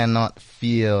 We cannot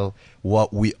feel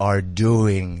what we are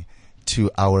doing to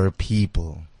our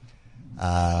people.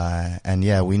 And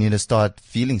yeah, we need to start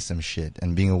feeling some shit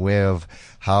and being aware of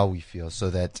how we feel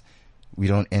so that we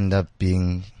don't end up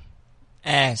being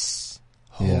Ass.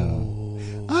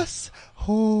 us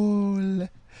whole.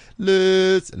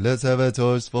 Let's have a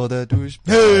toast for the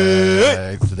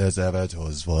douchebags. Let's have a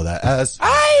toast for the ass.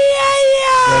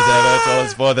 Let's have a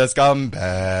toast for the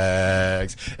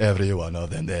scumbags. Every one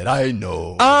of them that I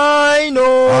know. I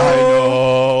know.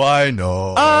 I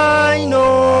know. I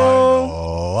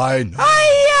know. I know.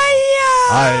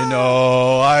 I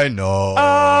know. I know.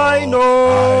 I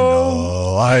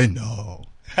know. I know.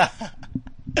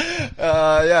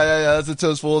 Yeah. That's a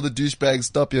toast for all the douchebags.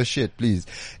 Stop your shit, please.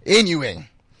 Anyway.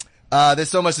 There's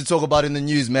so much to talk about in the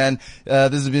news, man.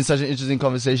 This has been such an interesting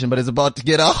conversation, but it's about to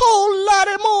get a whole lot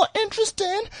more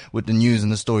interesting with the news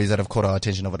and the stories that have caught our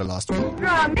attention over the last week.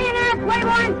 Extra! Millionaire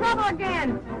Playboy in trouble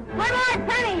again! Playboy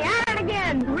Penny at it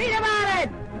again! Read about it!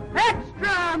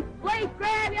 Extra! Place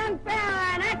grab young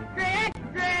fella and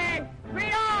extra!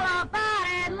 Read all about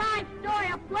it! Life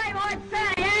story of Playboy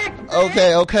Penny!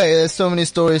 Okay. There's so many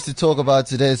stories to talk about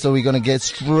today, so we're gonna get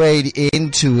straight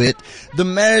into it. The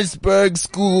Maritzburg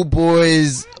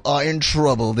schoolboys are in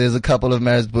trouble. There's a couple of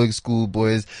Maritzburg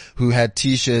schoolboys who had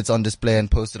t-shirts on display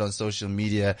and posted on social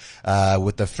media,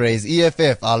 with the phrase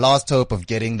EFF, our last hope of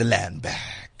getting the land back.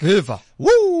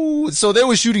 Woo! So they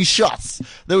were shooting shots.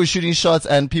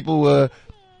 And people were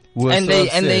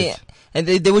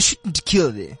They were shooting to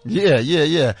kill there.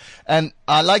 Yeah. And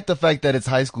I like the fact that it's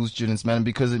high school students, man,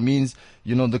 because it means,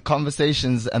 the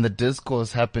conversations and the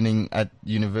discourse happening at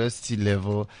university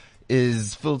level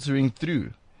is filtering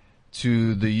through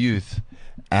to the youth.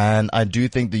 And I do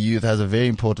think the youth has a very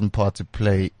important part to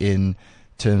play in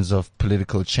terms of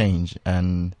political change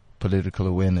and political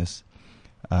awareness.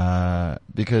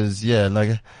 Because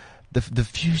the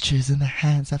future is in the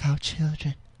hands of our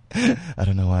children. I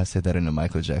don't know why I said that in a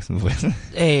Michael Jackson voice.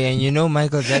 Hey, and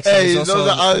Michael Jackson is he's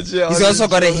also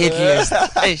got a hit list.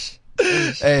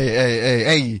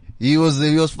 Hey, he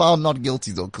was found not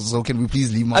guilty though, so can we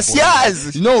please leave my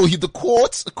yes! No, the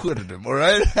court acquitted him,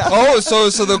 alright? So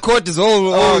the court is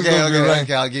all okay,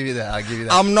 I'll give you that.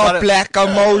 I'm not black, I'm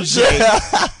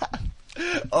OJ.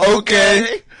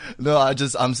 Okay. No,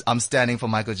 I'm standing for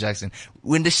Michael Jackson.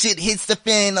 When the shit hits the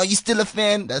fan, are you still a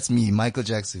fan? That's me, Michael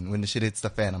Jackson. When the shit hits the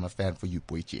fan, I'm a fan for you,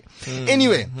 boy.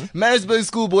 Anyway, Maritzburg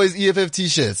schoolboys EFF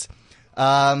t-shirts.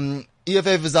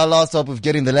 EFF is our last hope of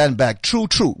getting the land back. True.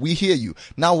 We hear you.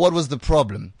 Now, what was the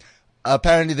problem?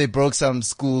 Apparently they broke some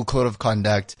school code of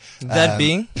conduct. That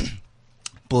being?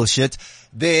 Bullshit.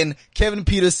 Then Kevin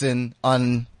Peterson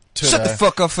on Twitter. Shut the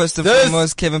fuck up first and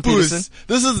foremost, Kevin Peterson.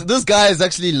 This guy is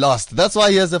actually lost. That's why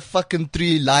he has a fucking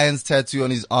 3 lions tattoo on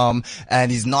his arm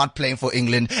and he's not playing for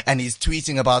England and he's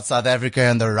tweeting about South Africa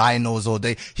and the rhinos all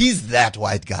day. He's that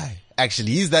white guy.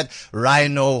 Actually, he's that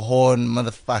rhino horn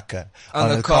motherfucker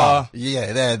on the car.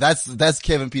 Yeah, that's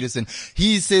Kevin Peterson.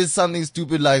 He says something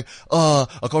stupid like, I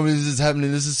can't believe this is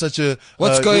happening. This is such a,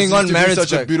 what's going on in Maritzburg?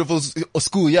 Such a beautiful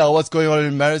school. Yeah, what's going on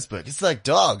in Maritzburg? It's like,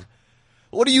 dog,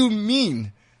 what do you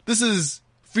mean? This is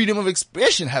freedom of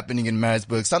expression happening in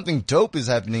Maritzburg. Something dope is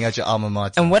happening at your alma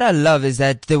mater. And what I love is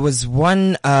that there was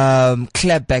one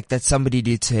clapback that somebody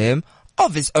did to him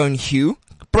of his own hue.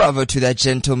 Bravo to that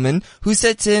gentleman who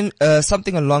said to him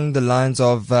something along the lines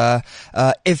of,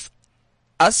 if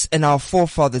us and our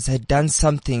forefathers had done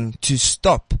something to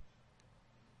stop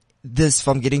this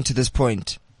from getting to this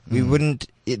point, there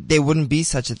wouldn't be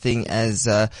such a thing as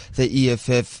the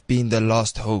EFF being the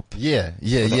last hope. Yeah,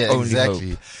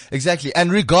 exactly.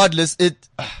 And regardless,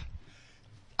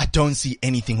 I don't see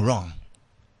anything wrong.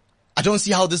 I don't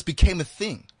see how this became a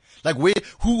thing. Like,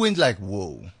 who went like,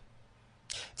 whoa?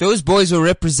 Those boys were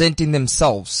representing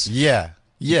themselves. Yeah.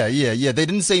 They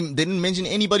didn't mention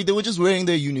anybody. They were just wearing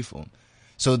their uniform.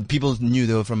 So people knew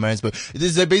they were from Maritzburg.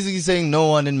 They're basically saying no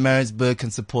one in Maritzburg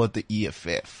can support the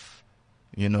EFF.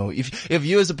 If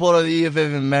you're a supporter of the EFF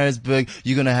in Maritzburg,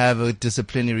 you're going to have a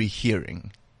disciplinary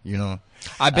hearing. you know.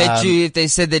 I bet you if they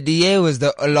said the DA was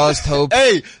the lost hope,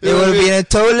 Hey, it would have been a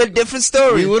totally different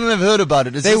story. We wouldn't have heard about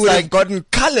it. It's They just would like, have gotten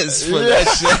colors for that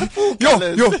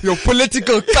shit. Your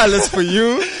political colors for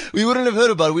you. we wouldn't have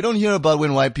heard about it. We don't hear about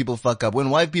when white people fuck up. When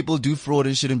white people do fraud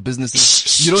and shit in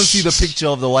businesses, you don't see the picture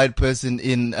of the white person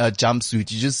in a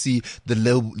jumpsuit. You just see the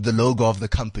logo of the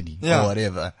company or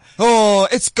whatever. Oh,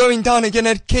 it's going down again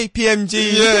at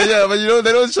KPMG. Yeah, but you know,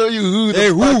 they don't show you who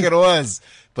the fuck it was.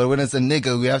 But when it's a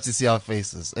nigga, we have to see our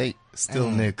faces. Hey, still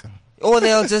nigga. Or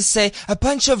they'll just say a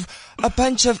bunch of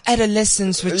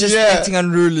adolescents were just acting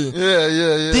unruly.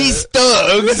 Yeah. These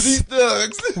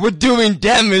thugs were doing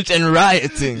damage and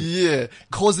rioting. Yeah,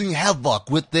 causing havoc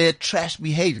with their trash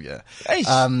behavior.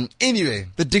 Anyway.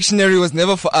 The dictionary was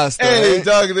never for us, though. Hey,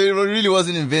 dog, it really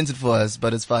wasn't invented for us,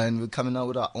 but it's fine. We're coming out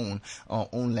with our own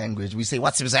language. We say,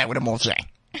 what's inside with a more slang?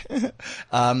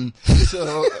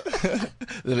 So,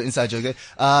 little inside joke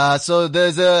there. So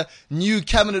there's a new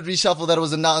cabinet reshuffle that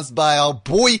was announced by our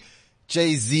boy,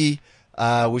 Jay-Z,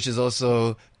 which is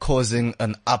also causing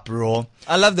an uproar.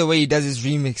 I love the way he does his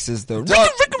remixes, though. Dog,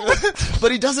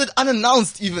 but he does it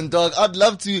unannounced even, dog. I'd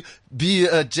love to be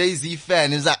a Jay-Z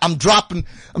fan. He's like, I'm dropping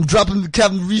the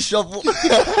cabinet reshuffle.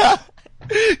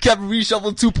 Cabinet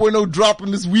reshuffle 2.0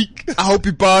 dropping this week. I hope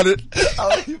you bought it.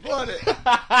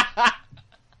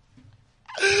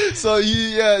 So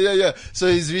yeah. So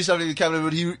he's reshuffling the cabinet,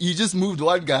 but he just moved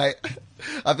one guy.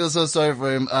 I feel so sorry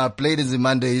for him. Bladen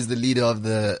Zimande, he's the leader of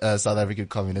the South African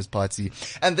Communist Party,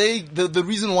 and the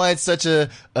reason why it's such a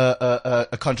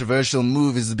controversial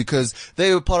move is because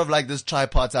they were part of like this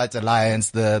tripartite alliance,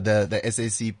 the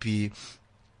SACP.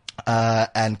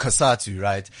 And COSATU,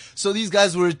 right? So these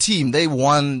guys were a team. They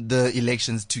won the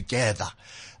elections together.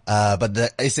 But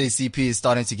the SACP is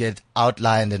starting to get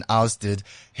outlined and ousted.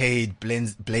 Hey, Bladen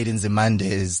Zimande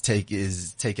is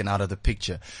taken out of the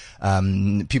picture.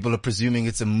 People are presuming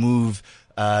it's a move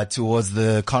towards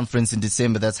the conference in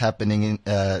December that's happening in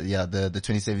the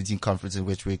 2017 conference, in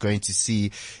which we're going to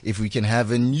see if we can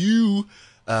have a new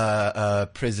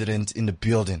president in the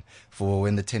building for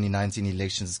when the 2019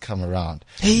 elections come around.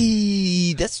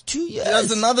 Hey, that's 2 years.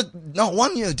 That's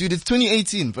 1 year, dude. It's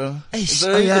 2018, bro. Hey, it's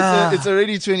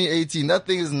already 2018. That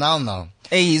thing is now.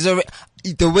 Hey, he's already,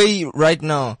 the way right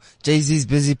now, Jay-Z's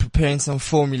busy preparing some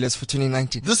formulas for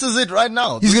 2019. This is it right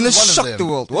now. He's gonna shock the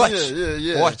world. Watch.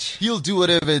 Yeah. Watch. He'll do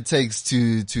whatever it takes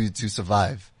to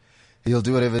survive. He'll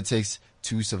do whatever it takes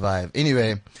to survive.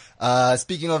 Anyway,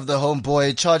 speaking of the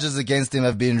homeboy, charges against him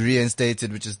have been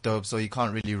reinstated, which is dope. So he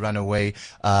can't really run away,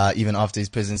 even after his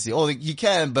presidency. Oh, he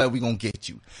can, but we gonna get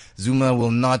you. Zuma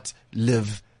will not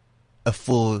live a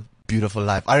full, beautiful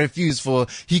life. I refuse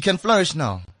he can flourish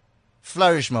now.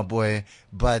 Flourish, my boy,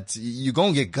 but you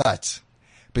gonna get gut.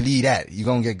 Believe that. You're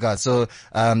gonna get got. So,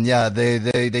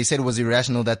 they said it was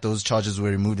irrational that those charges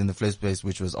were removed in the first place,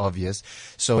 which was obvious.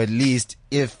 So at least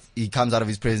if he comes out of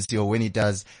his presidency, or when he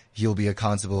does, he'll be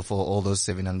accountable for all those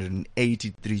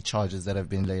 783 charges that have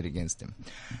been laid against him.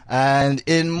 And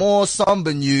in more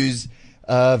somber news,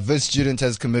 this student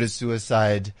has committed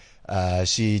suicide.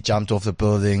 She jumped off the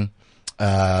building, in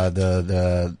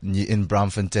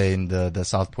Braamfontein, the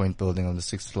South Point building on the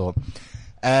 6th floor.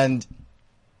 And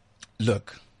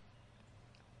look,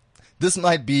 this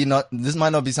might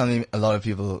not be something a lot of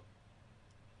people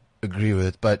agree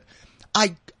with, but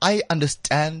I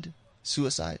understand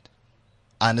suicide.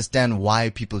 I understand why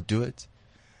people do it,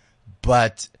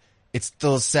 but it's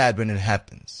still sad when it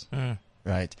happens,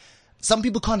 right? Some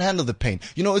people can't handle the pain.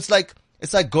 You know, it's like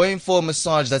going for a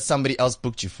massage that somebody else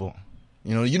booked you for.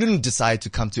 You know, you didn't decide to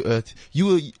come to Earth.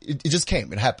 It just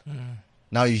came. It happened.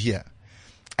 Now you're here.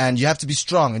 And you have to be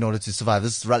strong in order to survive.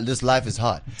 This life is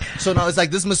hard. So now it's like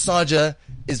this massager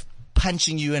is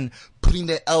punching you and putting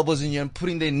their elbows in you and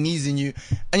putting their knees in you.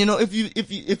 And you know, if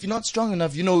you're not strong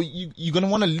enough, you know, you're gonna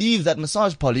want to leave that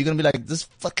massage parlor. You're gonna be like, this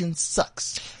fucking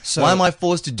sucks. So why am I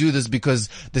forced to do this because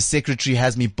the secretary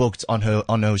has me booked on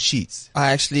her sheets?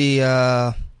 I actually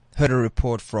heard a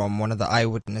report from one of the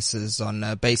eyewitnesses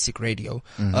on Basic Radio.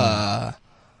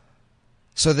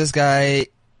 So this guy,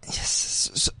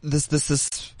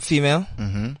 this female,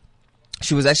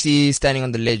 she was actually standing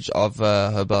on the ledge of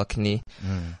her balcony,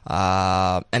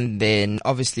 and then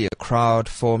obviously a crowd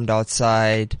formed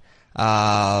outside,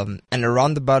 and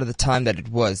around about the time that it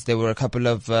was, there were a couple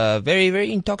of very,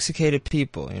 very intoxicated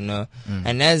people, you know.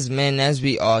 And as men as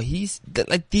we are,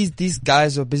 these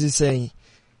guys were busy saying,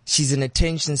 she's an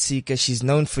attention seeker. She's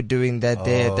known for doing that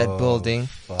there at that building.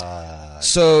 Fuck.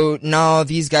 So now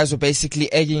these guys were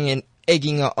basically egging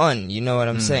her on. You know what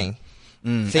I'm saying?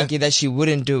 thinking that she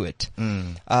wouldn't do it.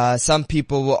 Some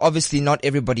people were, obviously not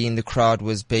everybody in the crowd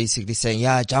was basically saying,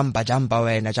 yeah, jump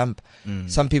away, jump.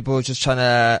 Some people were just trying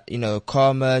to,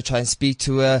 calm her, try and speak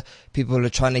to her. People were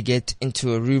trying to get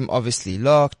into a room, obviously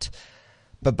locked.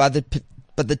 But by the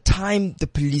time the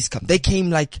police come, they came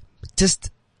like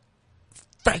just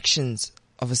fractions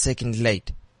of a second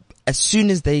late. As soon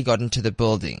as they got into the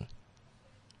building,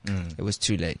 it was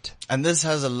too late. And this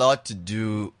has a lot to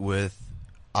do with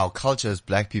our culture as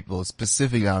black people,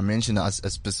 specifically. I mention us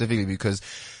specifically because,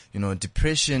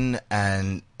 depression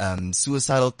and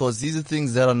suicidal thoughts, these are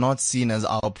things that are not seen as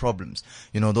our problems.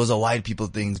 Those are white people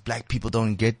things. Black people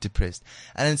don't get depressed.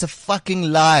 And it's a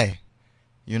fucking lie.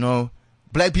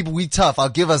 Black people, we tough. I'll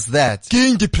give us that.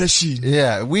 Getting depression.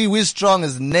 Yeah, we're strong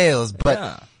as nails,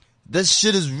 but this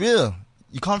shit is real.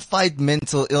 You can't fight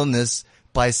mental illness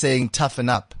by saying toughen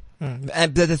up.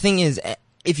 And the thing is,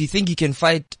 if you think you can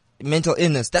fight mental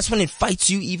illness, that's when it fights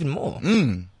you even more.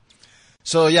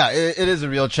 So yeah, it is a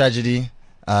real tragedy.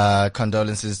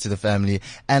 Condolences to the family.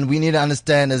 And we need to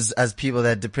understand as people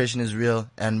that depression is real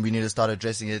and we need to start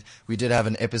addressing it. We did have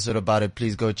an episode about it.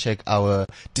 Please go check our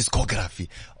discography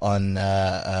on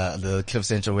the Cliff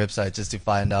Central website just to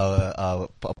find our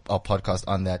podcast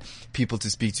on that. People to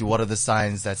speak to. What are the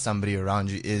signs that somebody around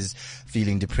you is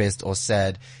feeling depressed or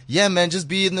sad? Yeah, man, just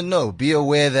be in the know. Be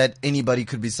aware that anybody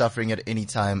could be suffering at any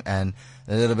time, and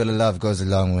a little bit of love goes a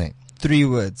long way. 3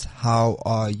 words. How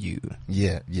are you?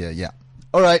 Yeah.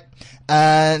 All right.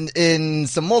 And in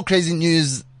some more crazy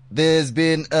news, there's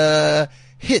been a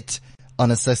hit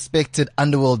on a suspected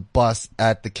underworld boss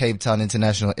at the Cape Town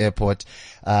International Airport.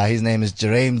 His name is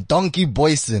Jerame Donkey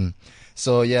Boyson.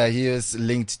 So yeah, he is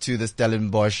linked to the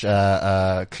Stellenbosch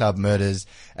club murders,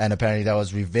 and apparently that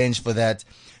was revenge for that.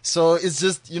 So it's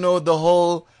just, the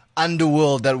whole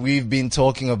underworld that we've been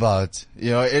talking about.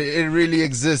 It really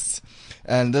exists.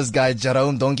 And this guy,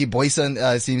 Jerome Donkey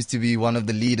Boyson, seems to be one of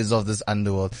the leaders of this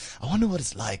underworld. I wonder what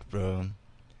it's like, bro.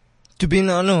 To be in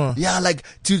the underworld? Yeah, like,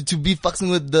 to be fucking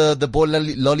with the boy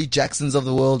Lolly Jacksons of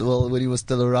the world, well, when he was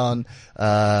still around.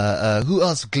 Who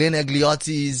else? Glenn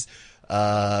Agliotti's,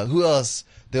 who else?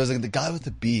 There was the guy with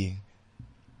the B.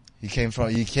 He came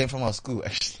from our school,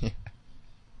 actually.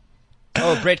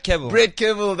 Oh, Brett Keble. Brett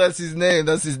Keble, that's his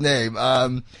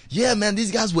name. Yeah, man,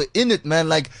 these guys were in it, man.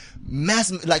 Like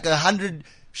 100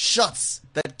 shots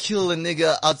that kill a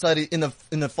nigga outside in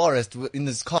a forest in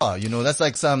his car. That's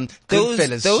like some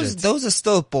Goodfellas shit. Those are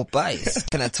still Popeyes.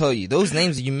 Can I tell you? Those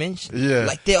names that you mentioned. Yeah.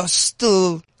 Like they are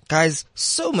still guys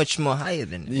so much more higher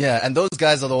than him. Yeah, and those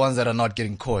guys are the ones that are not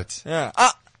getting caught. Yeah.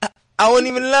 I won't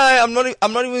even lie. I'm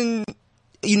not even,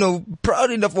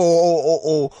 proud enough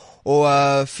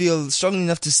or feel strong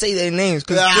enough to say their names,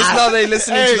 because just now they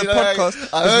listening to the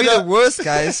podcast. We're the worst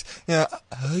guys. I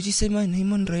heard you say my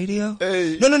name on radio.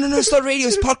 Hey. No, it's not radio,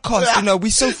 it's podcast. We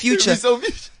so future. We so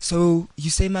future. So you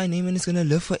say my name and it's gonna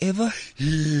live forever?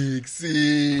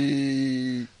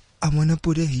 See. I'm gonna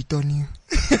put a hit on you.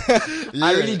 Yeah.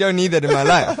 I really don't need that in my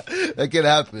life. It can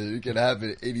happen. It can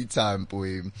happen anytime,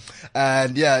 boy.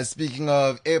 And yeah, speaking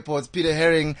of airports, Peter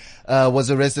Herring was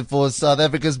arrested for South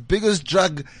Africa's biggest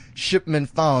drug shipment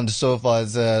found so far.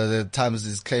 As the Times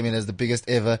is claiming as the biggest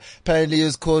ever. Apparently, it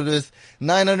was caught with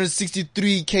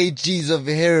 963 kgs of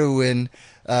heroin.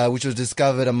 Which was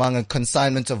discovered among a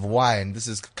consignment of wine. This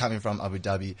is coming from Abu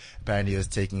Dhabi. Apparently, he was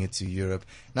taking it to Europe.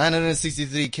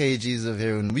 963 kgs of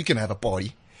heroin. We can have a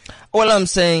party. All I'm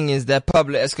saying is that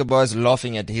Pablo Escobar is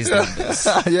laughing at his numbers.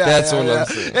 That's all I'm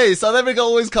saying. Hey, South Africa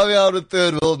always coming out with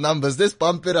third world numbers. Let's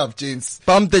bump it up, gents.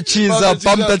 Bump the cheese up,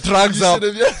 bump the drugs up.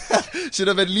 Should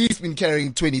have at least been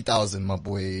carrying 20,000, my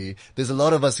boy. There's a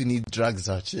lot of us who need drugs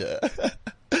out here.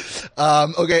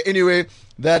 Okay, anyway,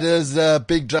 that is a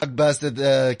big drug bust at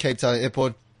the Cape Town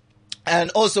Airport.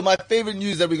 And also my favorite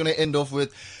news that we're going to end off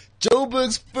with,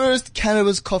 Joburg's first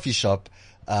cannabis coffee shop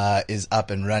is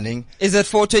up and running. Is it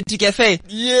 420 Cafe?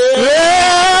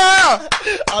 Yeah!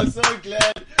 I'm so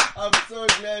glad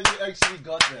you actually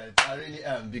got that. I really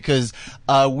am, because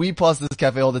we pass this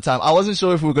cafe all the time. I wasn't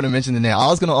sure if we were going to mention the name. I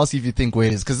was going to ask you if you think where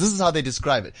it is, because this is how they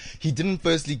describe it. He didn't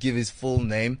firstly give his full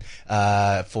name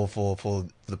for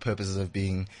the purposes of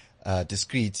being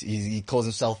discreet. He calls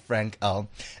himself Frank L.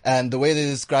 And the way they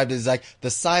described it is like the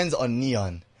signs are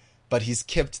neon, but he's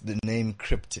kept the name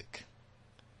cryptic.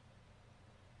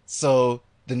 So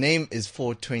the name is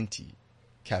 420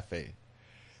 Cafe.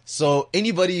 So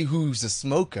anybody who's a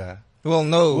smoker Well,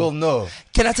 no. will know.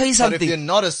 Can I tell you But something? if you're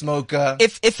not a smoker,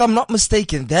 If I'm not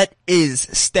mistaken, that is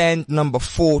stand number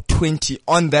 420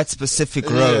 on that specific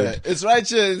road. it's right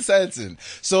here in Sandton.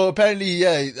 So apparently,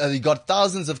 he got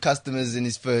thousands of customers in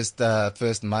his first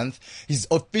month. He's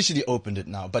officially opened it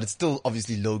now, but it's still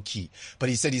obviously low key. But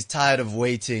he said he's tired of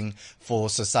waiting for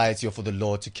society or for the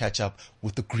law to catch up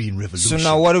with the green revolution. So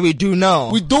now what do we do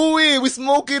now? We do it. We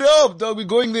smoke it up, dog. We're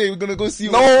going there. We're gonna go see.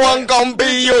 No one can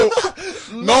be you.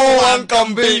 No one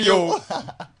can be you.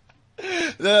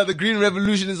 The green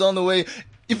revolution is on the way.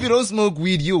 If you don't smoke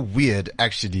weed, you're weird,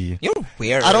 actually. You're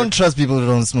weird. I don't trust people who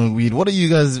don't smoke weed. What are you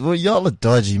guys? Well, y'all are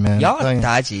dodgy, man. Y'all are Like,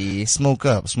 dodgy. Smoke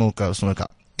up, smoke up, smoke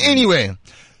up. Anyway,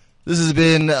 this has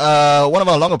been one of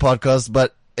our longer podcasts,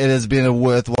 but it has been a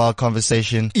worthwhile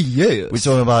conversation. Yes. We're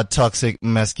talking about toxic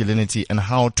masculinity and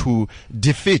how to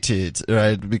defeat it,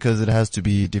 right? Because it has to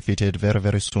be defeated very,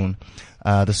 very soon.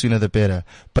 The sooner the better.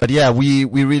 But yeah, we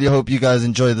really hope you guys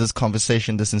enjoy this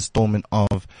conversation, this installment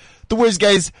of The Worst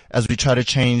Guys, as we try to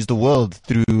change the world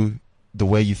through the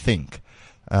way you think.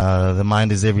 The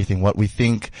mind is everything. What we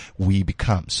think, we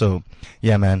become. So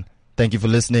yeah, man, thank you for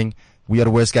listening. We are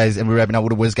The Worst Guys, and we're wrapping up with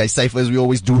The Worst Guys Cypher as we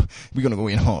always do. We're gonna go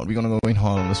in hard. We're gonna go in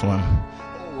hard on this one.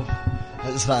 Oh,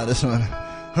 let's try this one.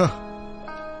 Huh.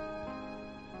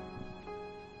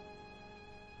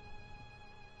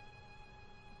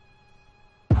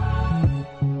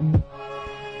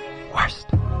 Worst.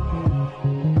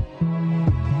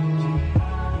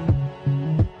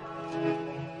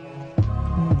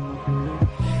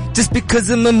 Just because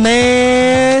I'm a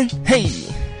man, hey,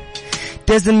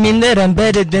 doesn't mean that I'm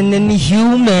better than any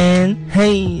human,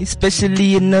 hey,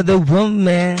 especially another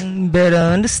woman, better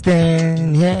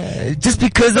understand, yeah. Just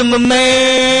because I'm a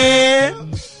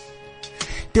man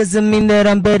doesn't mean that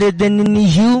I'm better than any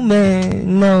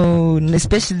human, no,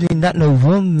 especially not no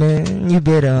woman, you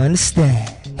better understand,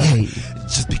 hey.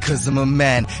 Just because I'm a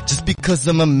man,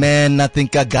 I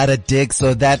think I got a dick,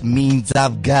 so that means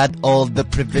I've got all the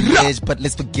privilege. But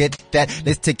let's forget that,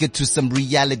 let's take it to some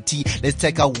reality. Let's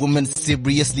take our women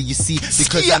seriously, you see,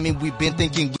 because we've been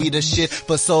thinking we the shit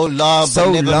for so long,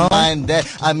 but never mind that.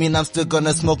 I'm still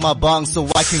gonna smoke my bong so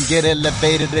I can get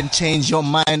elevated and change your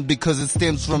mind, because it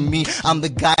stems from me. I'm the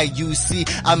guy you see,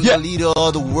 I'm the leader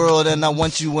of the world, and I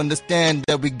want you to understand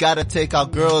that we gotta take our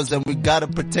girls and we gotta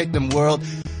protect them, world.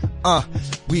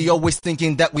 We always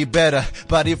thinking that we better,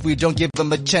 but if we don't give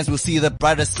them a chance, we'll see the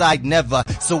brighter side never.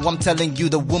 So I'm telling you,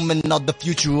 the woman of the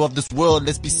future of this world,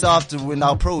 let's be softer in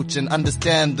our approach and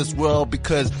understand this world,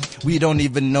 because we don't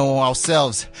even know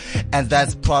ourselves, and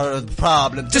that's part of the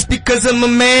problem. Just because I'm a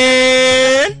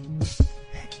man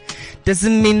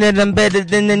doesn't mean that I'm better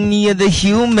than any other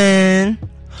human,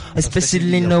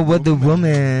 especially no other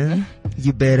woman,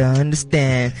 you better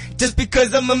understand. Just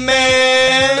because I'm a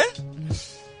man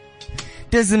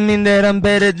doesn't mean that I'm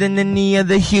better than any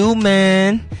other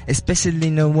human, especially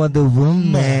no other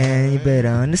woman, you better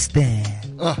understand.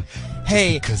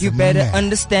 Hey, you better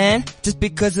understand. Just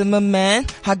because I'm a man,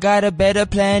 I got a better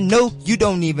plan. No, you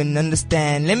don't even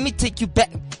understand. Let me take you back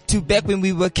when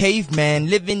we were cavemen,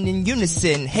 living in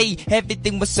unison. Hey,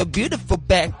 everything was so beautiful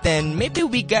back then. Maybe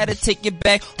we gotta take it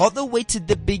back all the way to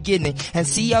the beginning and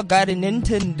see how God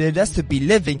intended us to be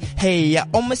living. Hey, I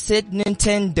almost said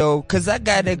Nintendo, cause I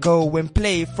gotta go and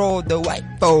play for the white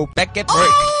folk back at work.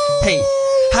 Hey,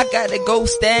 I gotta go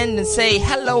stand and say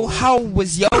hello, how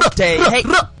was your day? Hey,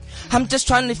 I'm just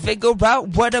trying to figure out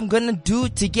what I'm gonna do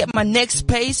to get my next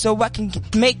pay so I can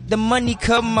make the money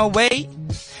come my way.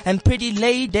 And pretty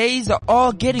ladies are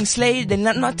all getting slayed, and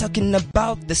I'm not talking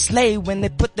about the slay when they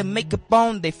put the makeup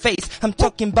on their face. I'm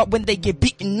talking about when they get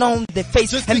beaten on their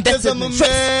face. Just and because that's I'm a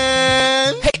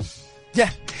man, hey, yeah,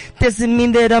 doesn't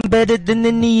mean that I'm better than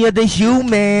any other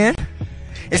human,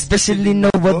 especially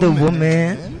no other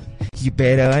woman. You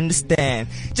better understand.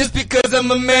 Just because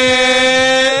I'm a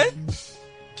man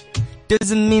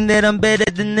doesn't mean that I'm better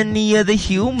than any other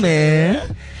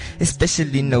human,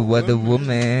 especially no other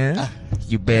woman.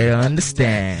 You better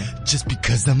understand. just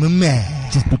because I'm a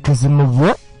man, Just because I'm a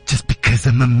what? just because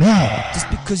I'm a man, Just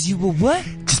because you a what?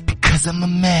 just because I'm a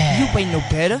man. You ain't no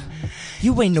better.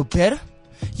 You ain't no better.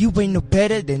 You ain't no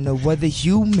better than no other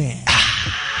human.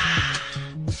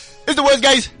 It's The Worst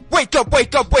Guys. Wake up,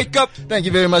 wake up, wake up. Thank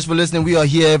you very much for listening. We are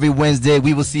here every Wednesday.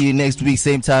 We will see you next week,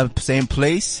 same time, same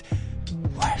place.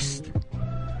 Worst.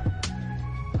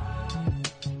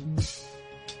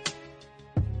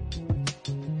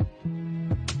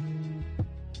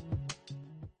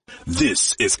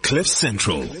 This is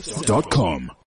CliffCentral.com.